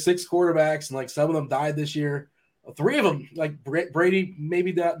 There's 6 quarterbacks, and like some of them died this year. 3 of them, like Brady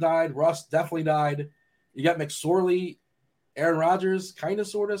maybe died. Russ definitely died. You got McSorley, Aaron Rodgers, kind of,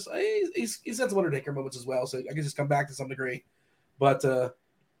 sort of. He's had some undertaker moments as well, so I guess he's come back to some degree. But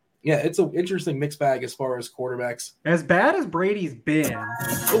yeah, it's an interesting mixed bag as far as quarterbacks. As bad as Brady's been,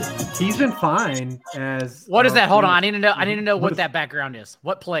 he's been fine. What is that? Hold on, I need to know what that background is.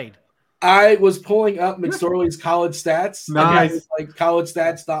 What played? I was pulling up McSorley's college stats. Nice, like college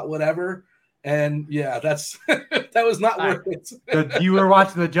stats. Whatever. And yeah, that's that was not worth it. You were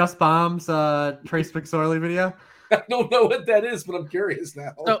watching the Just Bombs Trace McSorley video? I don't know what that is, but I'm curious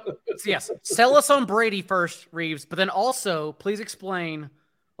now. So, yes, sell us on Brady first, Reeves, but then also please explain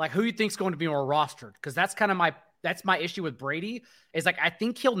like who you think is going to be more rostered, because that's kind of my issue with Brady is like I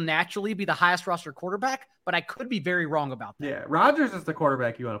think he'll naturally be the highest roster quarterback, but I could be very wrong about that. Yeah, Rodgers is the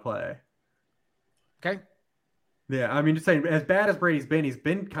quarterback you want to play. Okay. Yeah, I mean, just saying, as bad as Brady's been, he's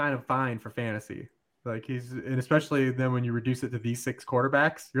been kind of fine for fantasy. Like and especially then when you reduce it to these 6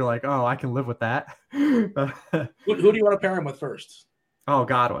 quarterbacks, you're like, oh, I can live with that. Who do you want to pair him with first? Oh,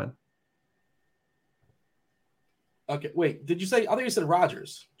 Godwin. Okay, wait. Did you say? I thought you said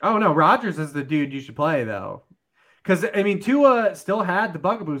Rodgers. Oh no, Rodgers is the dude you should play though, because I mean, Tua still had the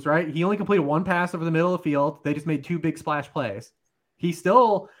bugaboos, right? He only completed 1 pass over the middle of the field. They just made 2 big splash plays. He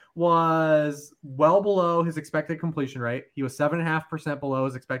still was well below his expected completion rate. He was 7.5% below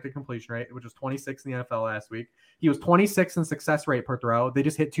his expected completion rate, which was 26 in the NFL last week. He was 26 in success rate per throw. They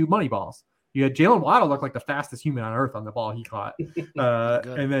just hit 2 money balls. You had Jalen Waddle look like the fastest human on earth on the ball he caught.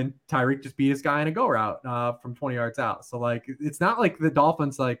 And then Tyreek just beat his guy in a go route from 20 yards out. So like, it's not like the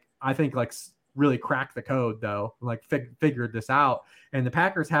Dolphins, like I think like really cracked the code though, like figured this out. And the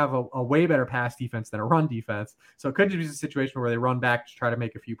Packers have a way better pass defense than a run defense. So it could just be a situation where they run back to try to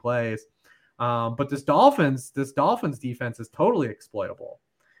make a few plays. But this Dolphins defense is totally exploitable.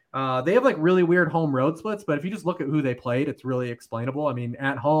 They have like really weird home road splits, but if you just look at who they played, it's really explainable. I mean,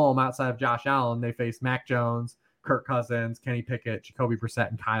 at home, outside of Josh Allen, they faced Mac Jones, Kirk Cousins, Kenny Pickett, Jacoby Brissett,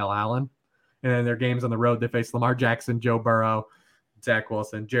 and Kyle Allen. And then their games on the road, they faced Lamar Jackson, Joe Burrow, Zach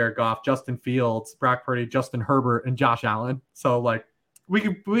Wilson, Jared Goff, Justin Fields, Brock Purdy, Justin Herbert, and Josh Allen. So like we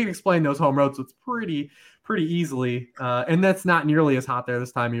can explain those home roads splits pretty easily. And that's not nearly as hot there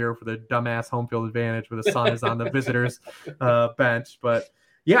this time of year for the dumbass home field advantage where the sun is on the visitors bench. But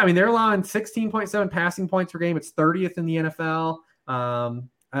yeah, I mean, they're allowing 16.7 passing points per game. It's 30th in the NFL.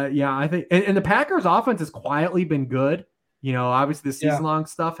 Yeah, I think, and the Packers offense has quietly been good. You know, obviously the season long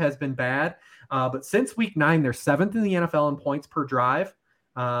stuff has been bad. But since week 9, they're 7th in the NFL in points per drive.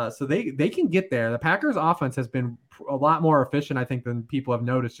 So they can get there. The Packers offense has been a lot more efficient, I think, than people have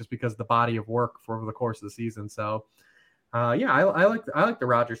noticed just because of the body of work for over the course of the season. So yeah, I like the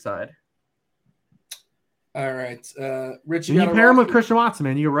Rodgers side. All right. Rich, you pair him with Christian Watson,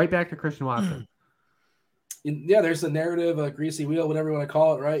 man. You go right back to Christian Watson. Yeah, there's a narrative, a greasy wheel, whatever you want to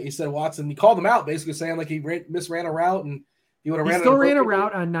call it, right? He said Watson, he called him out, basically saying like he misran a route and he would have ran. He still ran a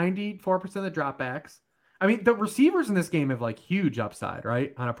route on 94% of the dropbacks. I mean, the receivers in this game have like huge upside,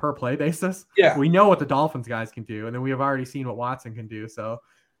 right? On a per play basis. Yeah. We know what the Dolphins guys can do, and then we have already seen what Watson can do. So,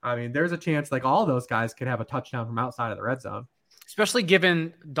 I mean, there's a chance like all those guys could have a touchdown from outside of the red zone. Especially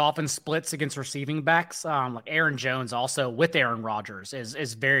given Dolphins splits against receiving backs. Like Aaron Jones also with Aaron Rodgers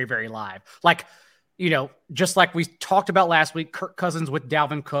is very, very live. Like, you know, just like we talked about last week, Kirk Cousins with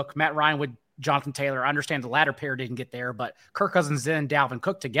Dalvin Cook, Matt Ryan with Jonathan Taylor. I understand the latter pair didn't get there, but Kirk Cousins and Dalvin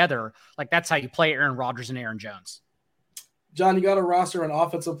Cook together, like that's how you play Aaron Rodgers and Aaron Jones. John, you got a roster an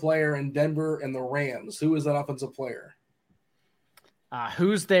offensive player in Denver and the Rams. Who is that offensive player?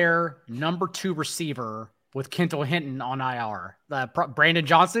 Who's their number 2 receiver with Kendall Hinton on IR? Brandon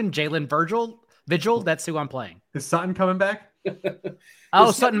Johnson, Jalen Vigil. That's who I'm playing. Is Sutton coming back?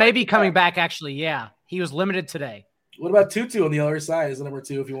 Sutton may be coming back, actually. Yeah, he was limited today. What about Tutu on the other side? Is the number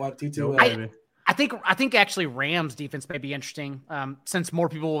 2 if you want Tutu? I think actually Rams defense may be interesting since more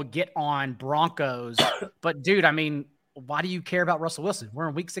people will get on Broncos. But dude, I mean, why do you care about Russell Wilson? We're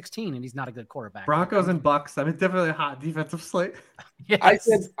in week 16 and he's not a good quarterback. Broncos and Bucks. I mean, definitely a hot defensive slate.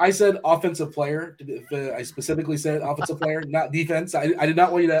 Yes. I said offensive player. I specifically said offensive player, not defense. I did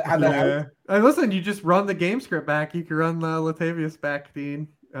not want you to have that out. And listen, you just run the game script back. You can run the Latavius back, Dean.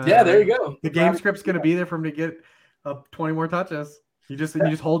 Yeah, there you go. The game script's going to be there for him to get 20 more touches. You just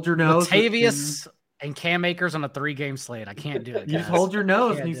hold your nose. Latavius and Cam Akers on a 3-game slate. I can't do it. You just hold your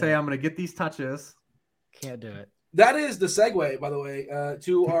nose and you say, I'm going to get these touches. Can't do it. That is the segue, by the way,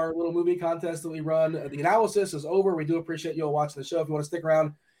 to our little movie contest that we run. The analysis is over. We do appreciate you all watching the show. If you want to stick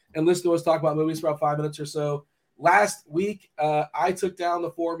around and listen to us talk about movies for about 5 minutes or so. Last week, I took down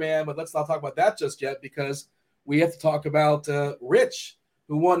the 4-man, but let's not talk about that just yet because we have to talk about Rich,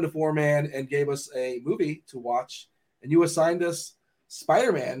 who won the 4-man and gave us a movie to watch. And you assigned us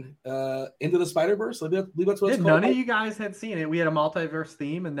Spider-Man Into the Spider-Verse. I believe that's what it's called. None of you guys had seen it. We had a multiverse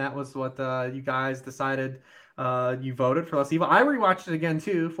theme, and that was what you guys decided you voted for Less Evil. I rewatched it again,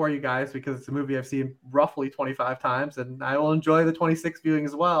 too, for you guys because it's a movie I've seen roughly 25 times, and I will enjoy the 26th viewing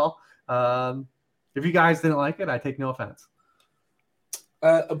as well. If you guys didn't like it, I take no offense.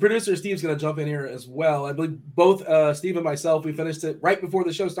 Producer Steve's going to jump in here as well. I believe both Steve and myself, we finished it right before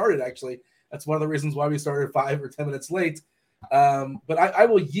the show started, actually. That's one of the reasons why we started 5 or 10 minutes late. But I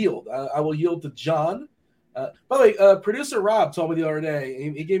will yield. I will yield to John. By the way, producer Rob told me the other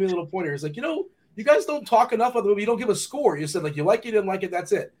day, he gave me a little pointer. He's like, you guys don't talk enough of the movie. You don't give a score. You said, you like it, you didn't like it,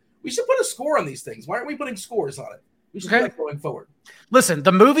 that's it. We should put a score on these things. Why aren't we putting scores on it? We should do that going forward. Listen,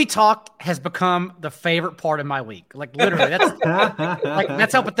 the movie talk has become the favorite part of my week. Like literally,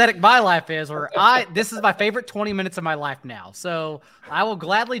 that's how pathetic my life is. This is my favorite 20 minutes of my life now. So I will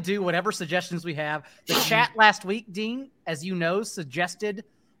gladly do whatever suggestions we have. The chat last week, Dean, as you know, suggested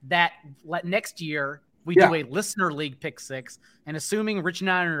that next year we do a listener league pick 6. And assuming Rich and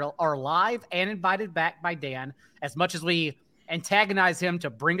I are live and invited back by Dan, as much as we antagonize him to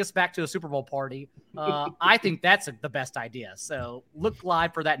bring us back to a Super Bowl party, I think that's the best idea. So look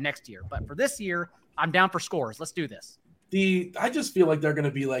live for that next year. But for this year, I'm down for scores. Let's do this. I just feel like they're going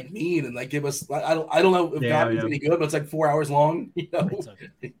to be mean and give us. I don't know if Gabby's any good, but it's 4 hours long. It's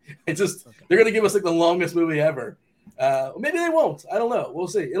okay. They're going to give us the longest movie ever. Maybe they won't. I don't know. We'll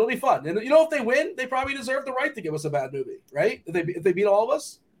see. It'll be fun. And if they win, they probably deserve the right to give us a bad movie, right? If they beat all of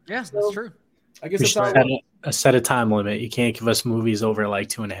us. Yeah, that's true. I guess it's set a time limit. You can't give us movies over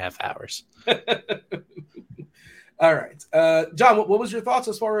 2.5 hours. All right. John, what was your thoughts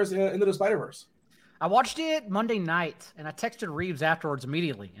as far as Into the Spider-Verse? I watched it Monday night, and I texted Reeves afterwards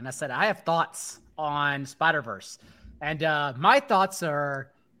immediately, and I said, I have thoughts on Spider-Verse. And my thoughts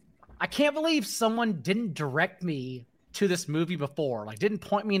are, I can't believe someone didn't direct me to this movie before, didn't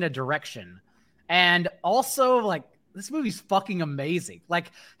point me in a direction. And also, this movie's fucking amazing.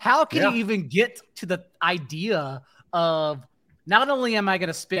 How can you even get to the idea of not only am I going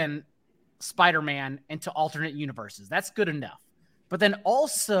to spin Spider-Man into alternate universes, that's good enough, but then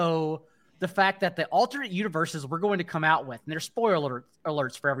also the fact that the alternate universes we're going to come out with, and there's spoiler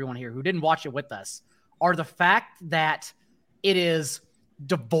alerts for everyone here who didn't watch it with us, are the fact that it is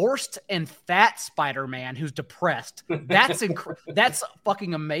divorced and fat Spider-Man who's depressed. That's that's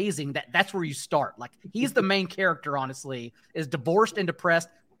fucking amazing. That's where you start. He's the main character, honestly, is divorced and depressed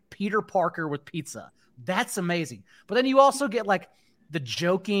Peter Parker with pizza. That's amazing. But then you also get the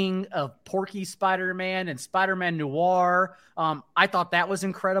joking of Porky Spider-Man and Spider-Man Noir. I thought that was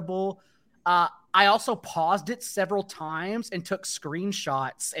incredible. I also paused it several times and took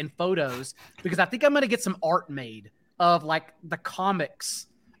screenshots and photos because I think I'm going to get some art made of the comics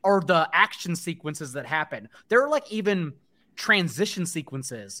or the action sequences that happen. There are even transition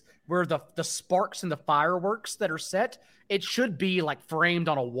sequences where the sparks and the fireworks that are set, it should be framed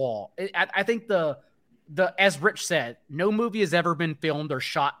on a wall. I think the as Rich said, no movie has ever been filmed or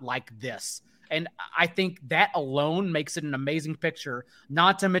shot like this. And I think that alone makes it an amazing picture,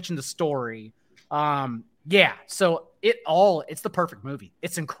 not to mention the story. So it's the perfect movie.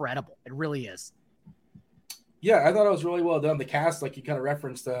 It's incredible. It really is. Yeah, I thought it was really well done. The cast, you kind of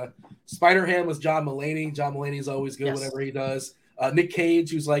referenced, Spider-Ham was John Mulaney. John Mulaney's always good, whatever he does. Nick Cage,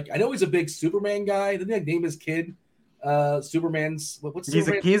 who's I know he's a big Superman guy. Didn't he name his kid Superman's? What's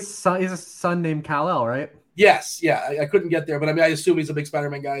Superman? He's a son named Kal-El, right? Yes, yeah. I couldn't get there, but I assume he's a big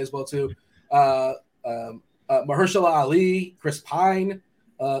Spider-Man guy as well too. Mahershala Ali, Chris Pine,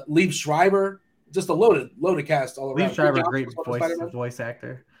 Liev Schreiber, just a loaded cast all around. Liev Schreiber, great voice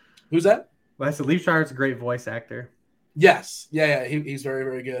actor. Who's that? I said Liev Schreiber's a great voice actor. Yes. Yeah. He's very,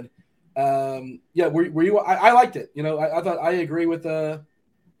 very good. Were you? I liked it. I thought I agree with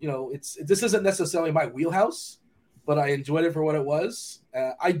this isn't necessarily my wheelhouse, but I enjoyed it for what it was.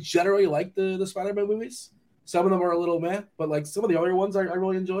 I generally like the Spider-Man movies. Some of them are a little meh, but like some of the other ones I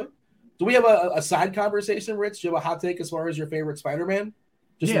really enjoy. Do we have a side conversation, Rich? Do you have a hot take as far as your favorite Spider-Man?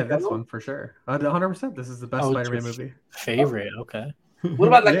 Yeah, this one for sure. 100%. This is the best Spider-Man movie. Favorite, okay. What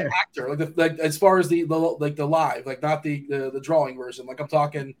about like the actor, like as far as the live, like not the drawing version? Like I'm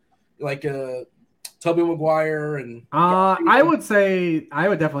talking like Tobey Maguire and. I would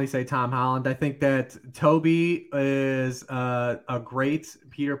definitely say Tom Holland. I think that Tobey is a great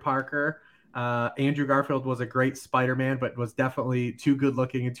Peter Parker. Andrew Garfield was a great Spider-Man, but was definitely too good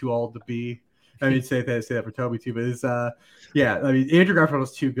looking and too old to be. I mean, say that for Tobey too, but Andrew Garfield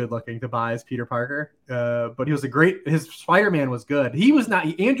was too good looking to buy as Peter Parker. But he was his Spider-Man was good.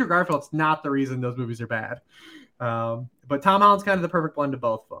 Andrew Garfield's not the reason those movies are bad. But Tom Holland's kind of the perfect blend of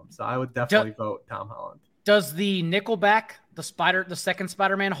both of them. So I would definitely vote Tom Holland. Does the Nickelback, the second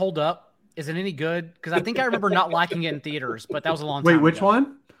Spider-Man hold up? Is it any good? Because I think I remember not liking it in theaters, but that was a long time ago. Wait, which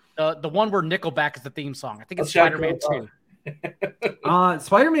one? The one where Nickelback is the theme song. I think it's Spider-Man 2.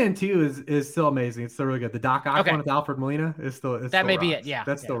 Spider-Man 2 is still amazing. It's still really good. The Doc Ock one with Alfred Molina is still may be rocks. it. Yeah,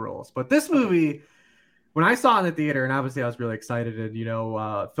 that still rules. But this movie, when I saw it in the theater, and obviously I was really excited, and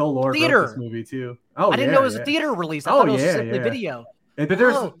Phil Lord wrote this movie too. I didn't know it was a theater release. I thought it was simply video.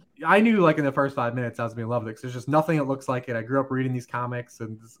 But I knew like in the first 5 minutes I was being in love with it. 'Cause there's just nothing that looks like it. I grew up reading these comics,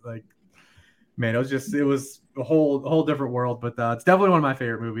 and like, man, it was a whole different world. But it's definitely one of my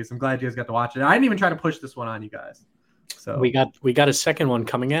favorite movies. I'm glad you guys got to watch it. I didn't even try to push this one on you guys. So we got a second one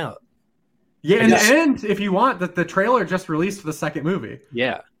coming out. Yeah, and if you want, the trailer just released for the second movie.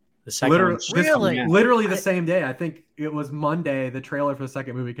 Yeah, the second literally the same day. I think it was Monday. The trailer for the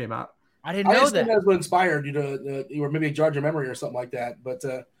second movie came out. I didn't know that. That was what inspired you to, you were maybe a judge of memory or something like that. But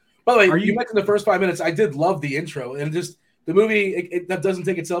by the way, you mentioned the first 5 minutes. I did love the intro, and just the movie. It doesn't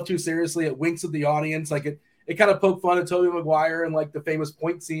take itself too seriously. It winks at the audience, like it kind of poked fun at Tobey Maguire and like the famous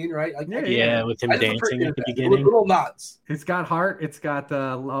point scene, right? Like, with him dancing at the beginning. Little nods. It's got heart. It's got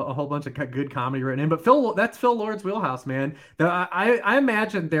a whole bunch of good comedy written in. But that's Phil Lord's wheelhouse, man. I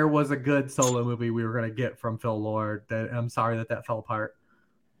imagine there was a good solo movie we were going to get from Phil Lord. That I'm sorry that fell apart.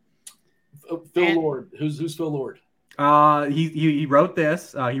 Phil Lord. Who's Phil Lord? He wrote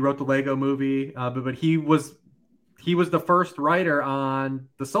this. He wrote the Lego movie. But he was the first writer on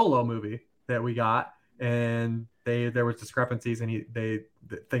the Solo movie that we got. And there was discrepancies, and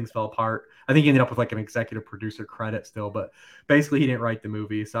things fell apart. I think he ended up with like an executive producer credit still, but basically he didn't write the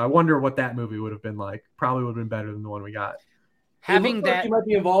movie. So I wonder what that movie would have been like. Probably would have been better than the one we got. Having that, like he might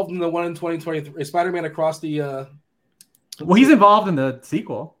be involved in the one in 2023 Spider-Man Across the. Well, he's involved in the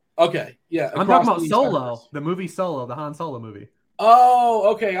sequel. Okay, yeah. I'm talking about Solo, the movie Solo, the Han Solo movie.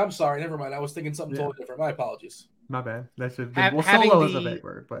 Oh, okay. I'm sorry. Never mind. I was thinking something totally different. My apologies. My bad. That should have been. Solo is a big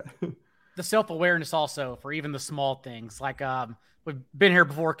word, but. The self-awareness also for even the small things, like we've been here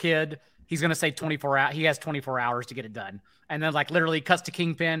before, kid. He's gonna say 24 hours. He has 24 hours to get it done, and then like literally cuts to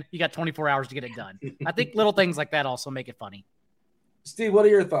Kingpin. You got 24 hours to get it done. I think little things like that also make it funny. Steve, what are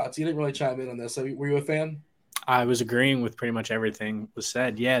your thoughts? You didn't really chime in on this. So were you a fan? I was agreeing with pretty much everything was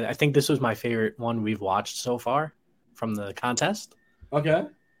said. Yeah, I think this was my favorite one we've watched so far from the contest. Okay.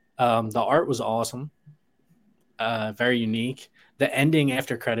 The art was awesome. Very unique. The ending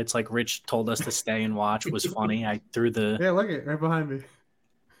after credits, like Rich told us to stay and watch, was funny. I threw the look at it right behind me.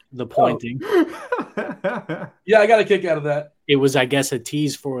 The pointing. Yeah, I got a kick out of that. It was, I guess, a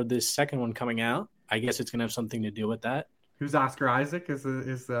tease for this second one coming out. I guess it's gonna have something to do with that. Who's Oscar Isaac? Is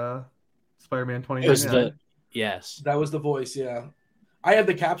Spider-Man 2019? Yes, that was the voice. Yeah, I had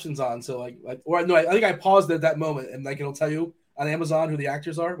the captions on, so I think I paused at that moment, and like it'll tell you on Amazon who the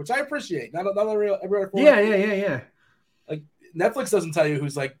actors are, which I appreciate. Not every Yeah. Like Netflix doesn't tell you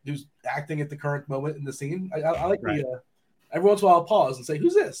who's acting at the current moment in the scene. I like every once in a while I'll pause and say,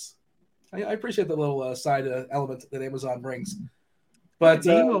 "Who's this?" I appreciate the little side element that Amazon brings. But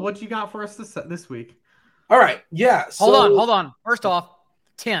what you got for us this week? All right, yeah. Hold on. First off,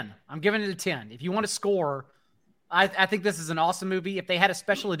 10. I'm giving it a 10. If you want to score, I think this is an awesome movie. If they had a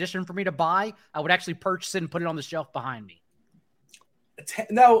special edition for me to buy, I would actually purchase it and put it on the shelf behind me.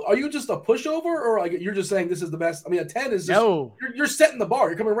 Now, are you just a pushover, or like you're just saying this is the best? I mean, a 10 is just you're setting the bar.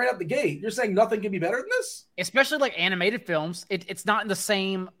 You're coming right out the gate. You're saying nothing can be better than this, especially like animated films. It's not in the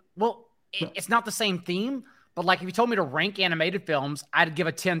same. Well, it's not the same theme. But like, if you told me to rank animated films, I'd give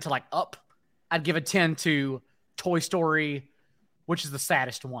a 10 to like Up. I'd give a 10 to Toy Story, which is the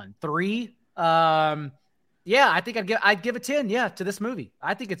saddest one. 3. Yeah, I think I'd give a 10. Yeah, to this movie.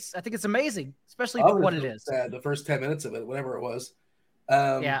 I think it's amazing, especially for what it is. The first 10 minutes of it, whatever it was.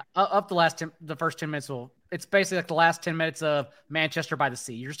 Up the first 10 minutes it's basically like the last 10 minutes of Manchester by the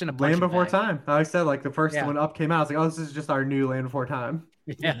Sea. You're just in a Land Before Time. I said like the first when Up came out, I was like, oh, this is just our new Land Before Time.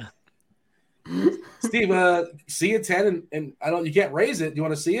 Yeah. Steve, see a 10, and I don't. You can't raise it. Do you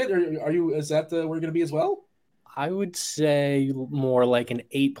want to see it, or are you? Is that where you're going to be as well? I would say more like an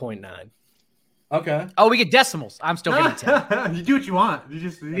 8.9. Okay. Oh, we get decimals. I'm still getting 10. You do what you want.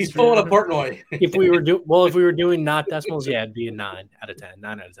 He's pulling a Portnoy. If we were doing not decimals, yeah, it'd be a 9 out of 10.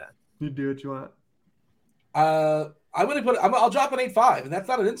 9 out of 10. You do what you want. I'm going to put. I'll drop an 8.5, and that's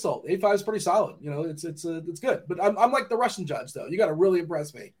not an insult. 8.5 is pretty solid. You know, it's good. But I'm like the Russian judge, though. You got to really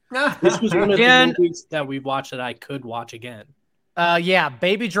impress me. This was one of the movies that we watched that I could watch again. Yeah,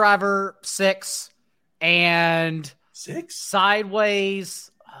 Baby Driver 6 and 6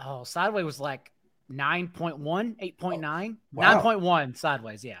 Sideways. Oh, Sideways was like 9.1, 8.9, wow. 9.1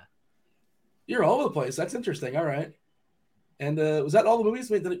 Sideways. Yeah, you're all over the place. That's interesting. All right. And was that all the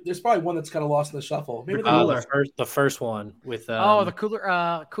movies? I mean, there's probably one that's kind of lost in the shuffle. Maybe the first one with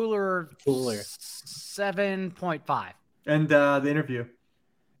the cooler 7.5 and the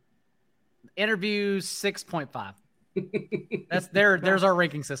interview 6.5. That's there's our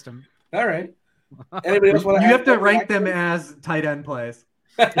ranking system. All right. Anybody else want to? You have to rank them as tight end plays.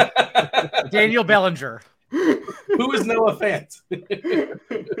 Daniel Bellinger. Who is Noah Fant?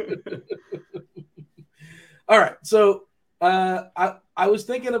 All right, so I was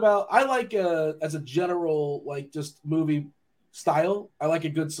thinking about, I like as a general, like, just movie style, I like a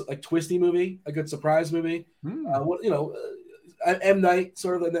good like twisty movie, a good surprise movie. M. Night,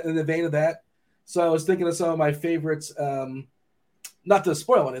 sort of in the vein of that. So I was thinking of some of my favorites, not to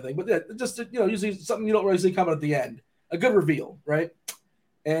spoil anything, but just usually something you don't really see coming at the end, a good reveal, right?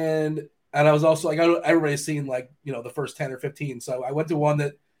 And I was also like, I know everybody's seen, like, the first 10 or 15, so I went to one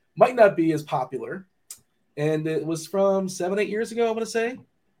that might not be as popular. And it was from 7-8 years ago, I want to say.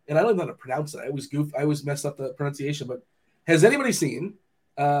 And I don't know how to pronounce it. I always mess up the pronunciation. But has anybody seen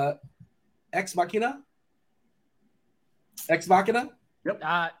Ex Machina? Ex Machina? Yep.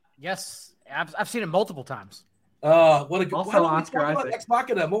 Yes. I've seen it multiple times. What a good Also Oscar Isaac. Ex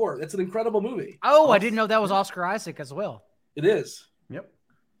Machina more. It's an incredible movie. Oh, I didn't know that was Oscar Isaac as well. It is. Yep.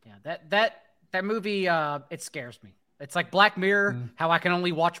 Yeah, that movie, it scares me. It's like Black Mirror, how I can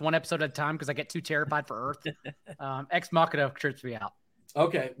only watch one episode at a time because I get too terrified for Earth. Ex Machina trips me out.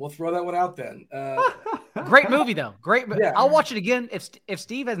 Okay, we'll throw that one out then. Great movie, though. Great. Yeah. I'll watch it again. If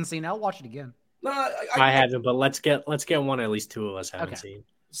Steve hasn't seen it, I'll watch it again. No, I haven't, but let's get one at least two of us haven't seen.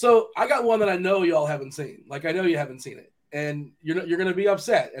 So I got one that I know y'all haven't seen. Like, I know you haven't seen it, and you're going to be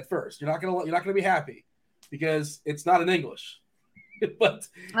upset at first. You're not going to be happy because it's not in English. But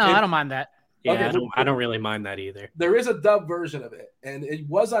I don't mind that. Yeah, okay, I don't really mind that either. There is a dub version of it, and it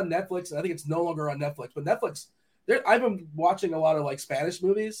was on Netflix, and I think it's no longer on Netflix. But Netflix, I've been watching a lot of, like, Spanish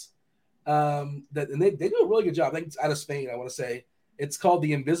movies, and they do a really good job. I think it's out of Spain, I want to say. It's called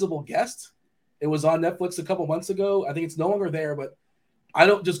The Invisible Guest. It was on Netflix a couple months ago. I think it's no longer there, but I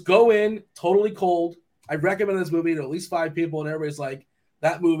don't just go in totally cold. I recommend this movie to at least 5 people, and everybody's like,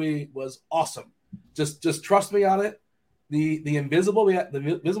 that movie was awesome. Just trust me on it. The Invisible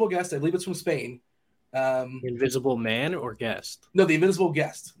Guest, I believe it's from Spain. Invisible Man or Guest? No, The Invisible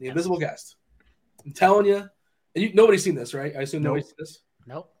Guest. The Invisible Guest. I'm telling you, and nobody's seen this, right? I assume nobody's seen this.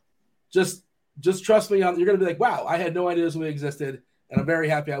 Nope. Just trust me on. You're gonna be like, wow, I had no idea this movie existed, and I'm very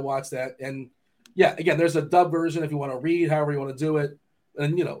happy I watched that. And yeah, again, there's a dub version if you want to read, however you want to do it.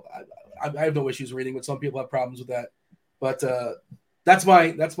 And I have no issues reading, but some people have problems with that. But that's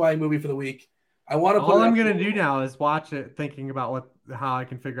my movie for the week. All I'm gonna do now is watch it, thinking about how I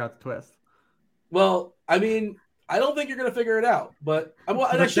can figure out the twist. Well, I mean, I don't think you're gonna figure it out, but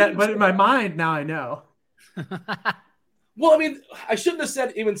but in my mind now I know. Well, I mean, I shouldn't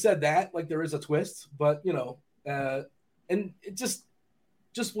have even said that. Like, there is a twist, but and it just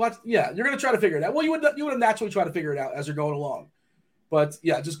watch. Yeah, you're gonna try to figure it out. Well, you would naturally try to figure it out as you're going along, but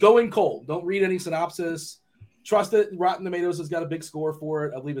yeah, just go in cold. Don't read any synopsis. Trust it. Rotten Tomatoes has got a big score for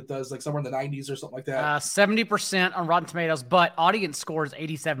it. I believe it does, like somewhere in the 90s or something like that. 70% on Rotten Tomatoes, but audience score is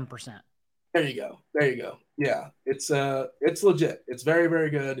 87%. There you go. Yeah, it's legit. It's very,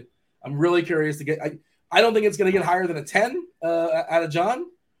 very good. I'm really curious to get. I don't think it's going to get higher than a 10 out of John,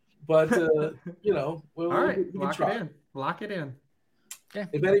 but we'll all right, try. Lock it in. Yeah.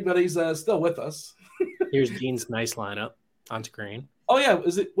 If anybody's still with us, here's Dean's nice lineup on screen. Oh yeah,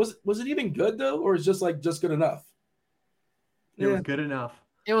 was it even good though, or is just good enough? It was good enough.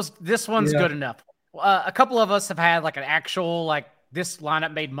 This one's good enough. A couple of us have had like an actual, like, this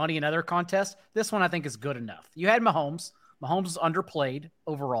lineup made money in other contests. This one I think is good enough. You had Mahomes. Mahomes was underplayed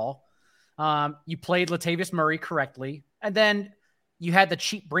overall. You played Latavius Murray correctly, and then you had the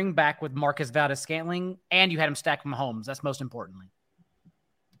cheap bring back with Marcus Valdes-Scantling, and you had him stacked with Mahomes. That's most importantly.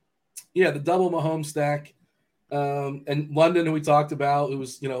 Yeah, the double Mahomes stack. And London, who we talked about, who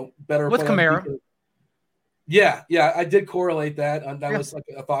was, better with Kamara. Yeah, I did correlate that. That was like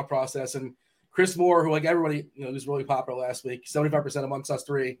a thought process. And Chris Moore, who like everybody, was really popular last week, 75% amongst us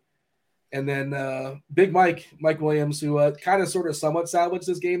three. And then Big Mike Williams, who kind of sort of somewhat salvaged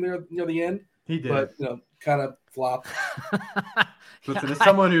this game there near the end. He did, but kind of flopped. Listen, as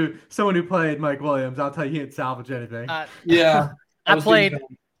someone who played Mike Williams, I'll tell you, he didn't salvage anything. Yeah, I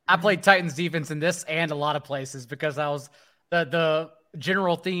played Titans defense in this and a lot of places because I was the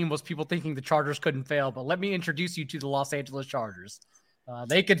general theme was people thinking the Chargers couldn't fail. But let me introduce you to the Los Angeles Chargers.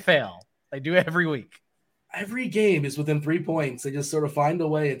 They could fail. They do every week. Every game is within 3 points. They just sort of find a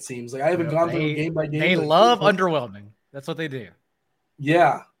way, it seems. Like I haven't gone through game by game. They love underwhelming. That's what they do.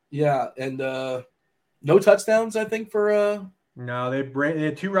 Yeah. And no touchdowns, I think, for No, they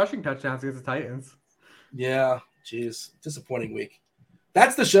had 2 rushing touchdowns against the Titans. Yeah, geez. Disappointing week.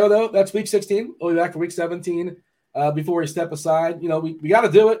 That's the show, though. That's week 16. We'll be back for week 17. Before we step aside, we got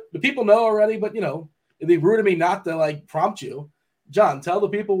to do it. The people know already, but, it'd be rude of me not to, prompt you. John, tell the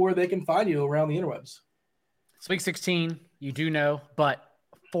people where they can find you around the interwebs. It's week 16. You do know, but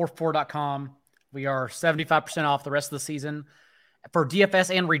 44.com, we are 75% off the rest of the season for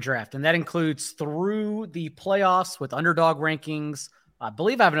DFS and redraft. And that includes through the playoffs with underdog rankings. I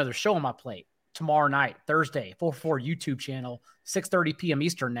believe I have another show on my plate tomorrow night, Thursday, 44 YouTube channel, 6:30 p.m.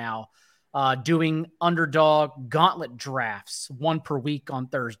 Eastern now, doing underdog gauntlet drafts, 1 per week on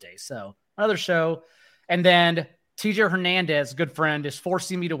Thursday. So another show. And then TJ Hernandez, good friend, is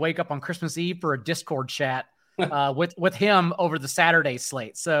forcing me to wake up on Christmas Eve for a Discord chat with him over the Saturday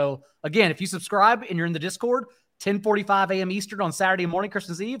slate. So again, if you subscribe and you're in the Discord, 10:45 a.m. Eastern on Saturday morning,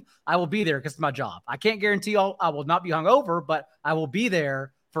 Christmas Eve, I will be there because it's my job. I can't guarantee I will not be hungover, but I will be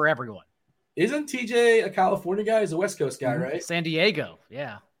there for everyone. Isn't TJ a California guy? He's a West Coast guy, right? San Diego,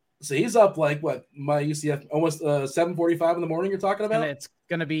 yeah. So he's up my UCF almost 7:45 in the morning. You're talking about? And it's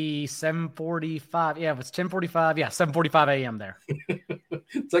gonna be 7:45. Yeah, if it's 10:45, 7:45 a.m. there.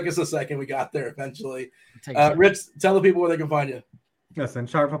 Took us a second. We got there eventually. Rich, tell the people where they can find you. Listen,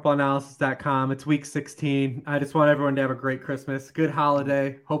 sharpfootballanalysis.com. It's week 16. I just want everyone to have a great Christmas, good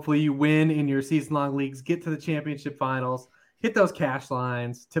holiday. Hopefully you win in your season-long leagues, get to the championship finals, hit those cash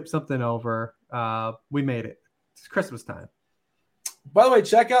lines, tip something over. We made it. It's Christmas time. By the way,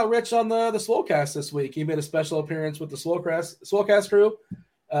 check out Rich on the Swolecast this week. He made a special appearance with the Swolecast crew.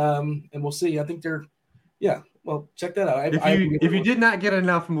 And we'll see. I think they're well, check that out. If you did not get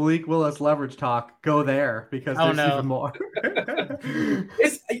enough Malik Willis leverage talk, go there because there's even more.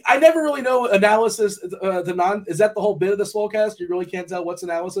 I never really know analysis. Is that the whole bit of the Swolecast? You really can't tell what's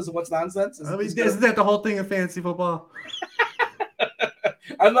analysis and what's nonsense? Isn't that the whole thing of fantasy football?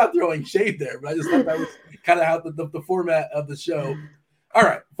 I'm not throwing shade there, but I just thought that was kind of how the format of the show. All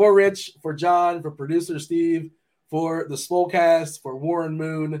right, for Rich, for John, for producer Steve, for the Swolecast, for Warren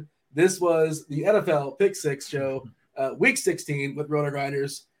Moon. This was the NFL Pick 6 show, week 16 with Roto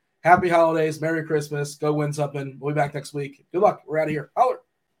Grinders. Happy holidays. Merry Christmas. Go win something. We'll be back next week. Good luck. We're out of here. Holler.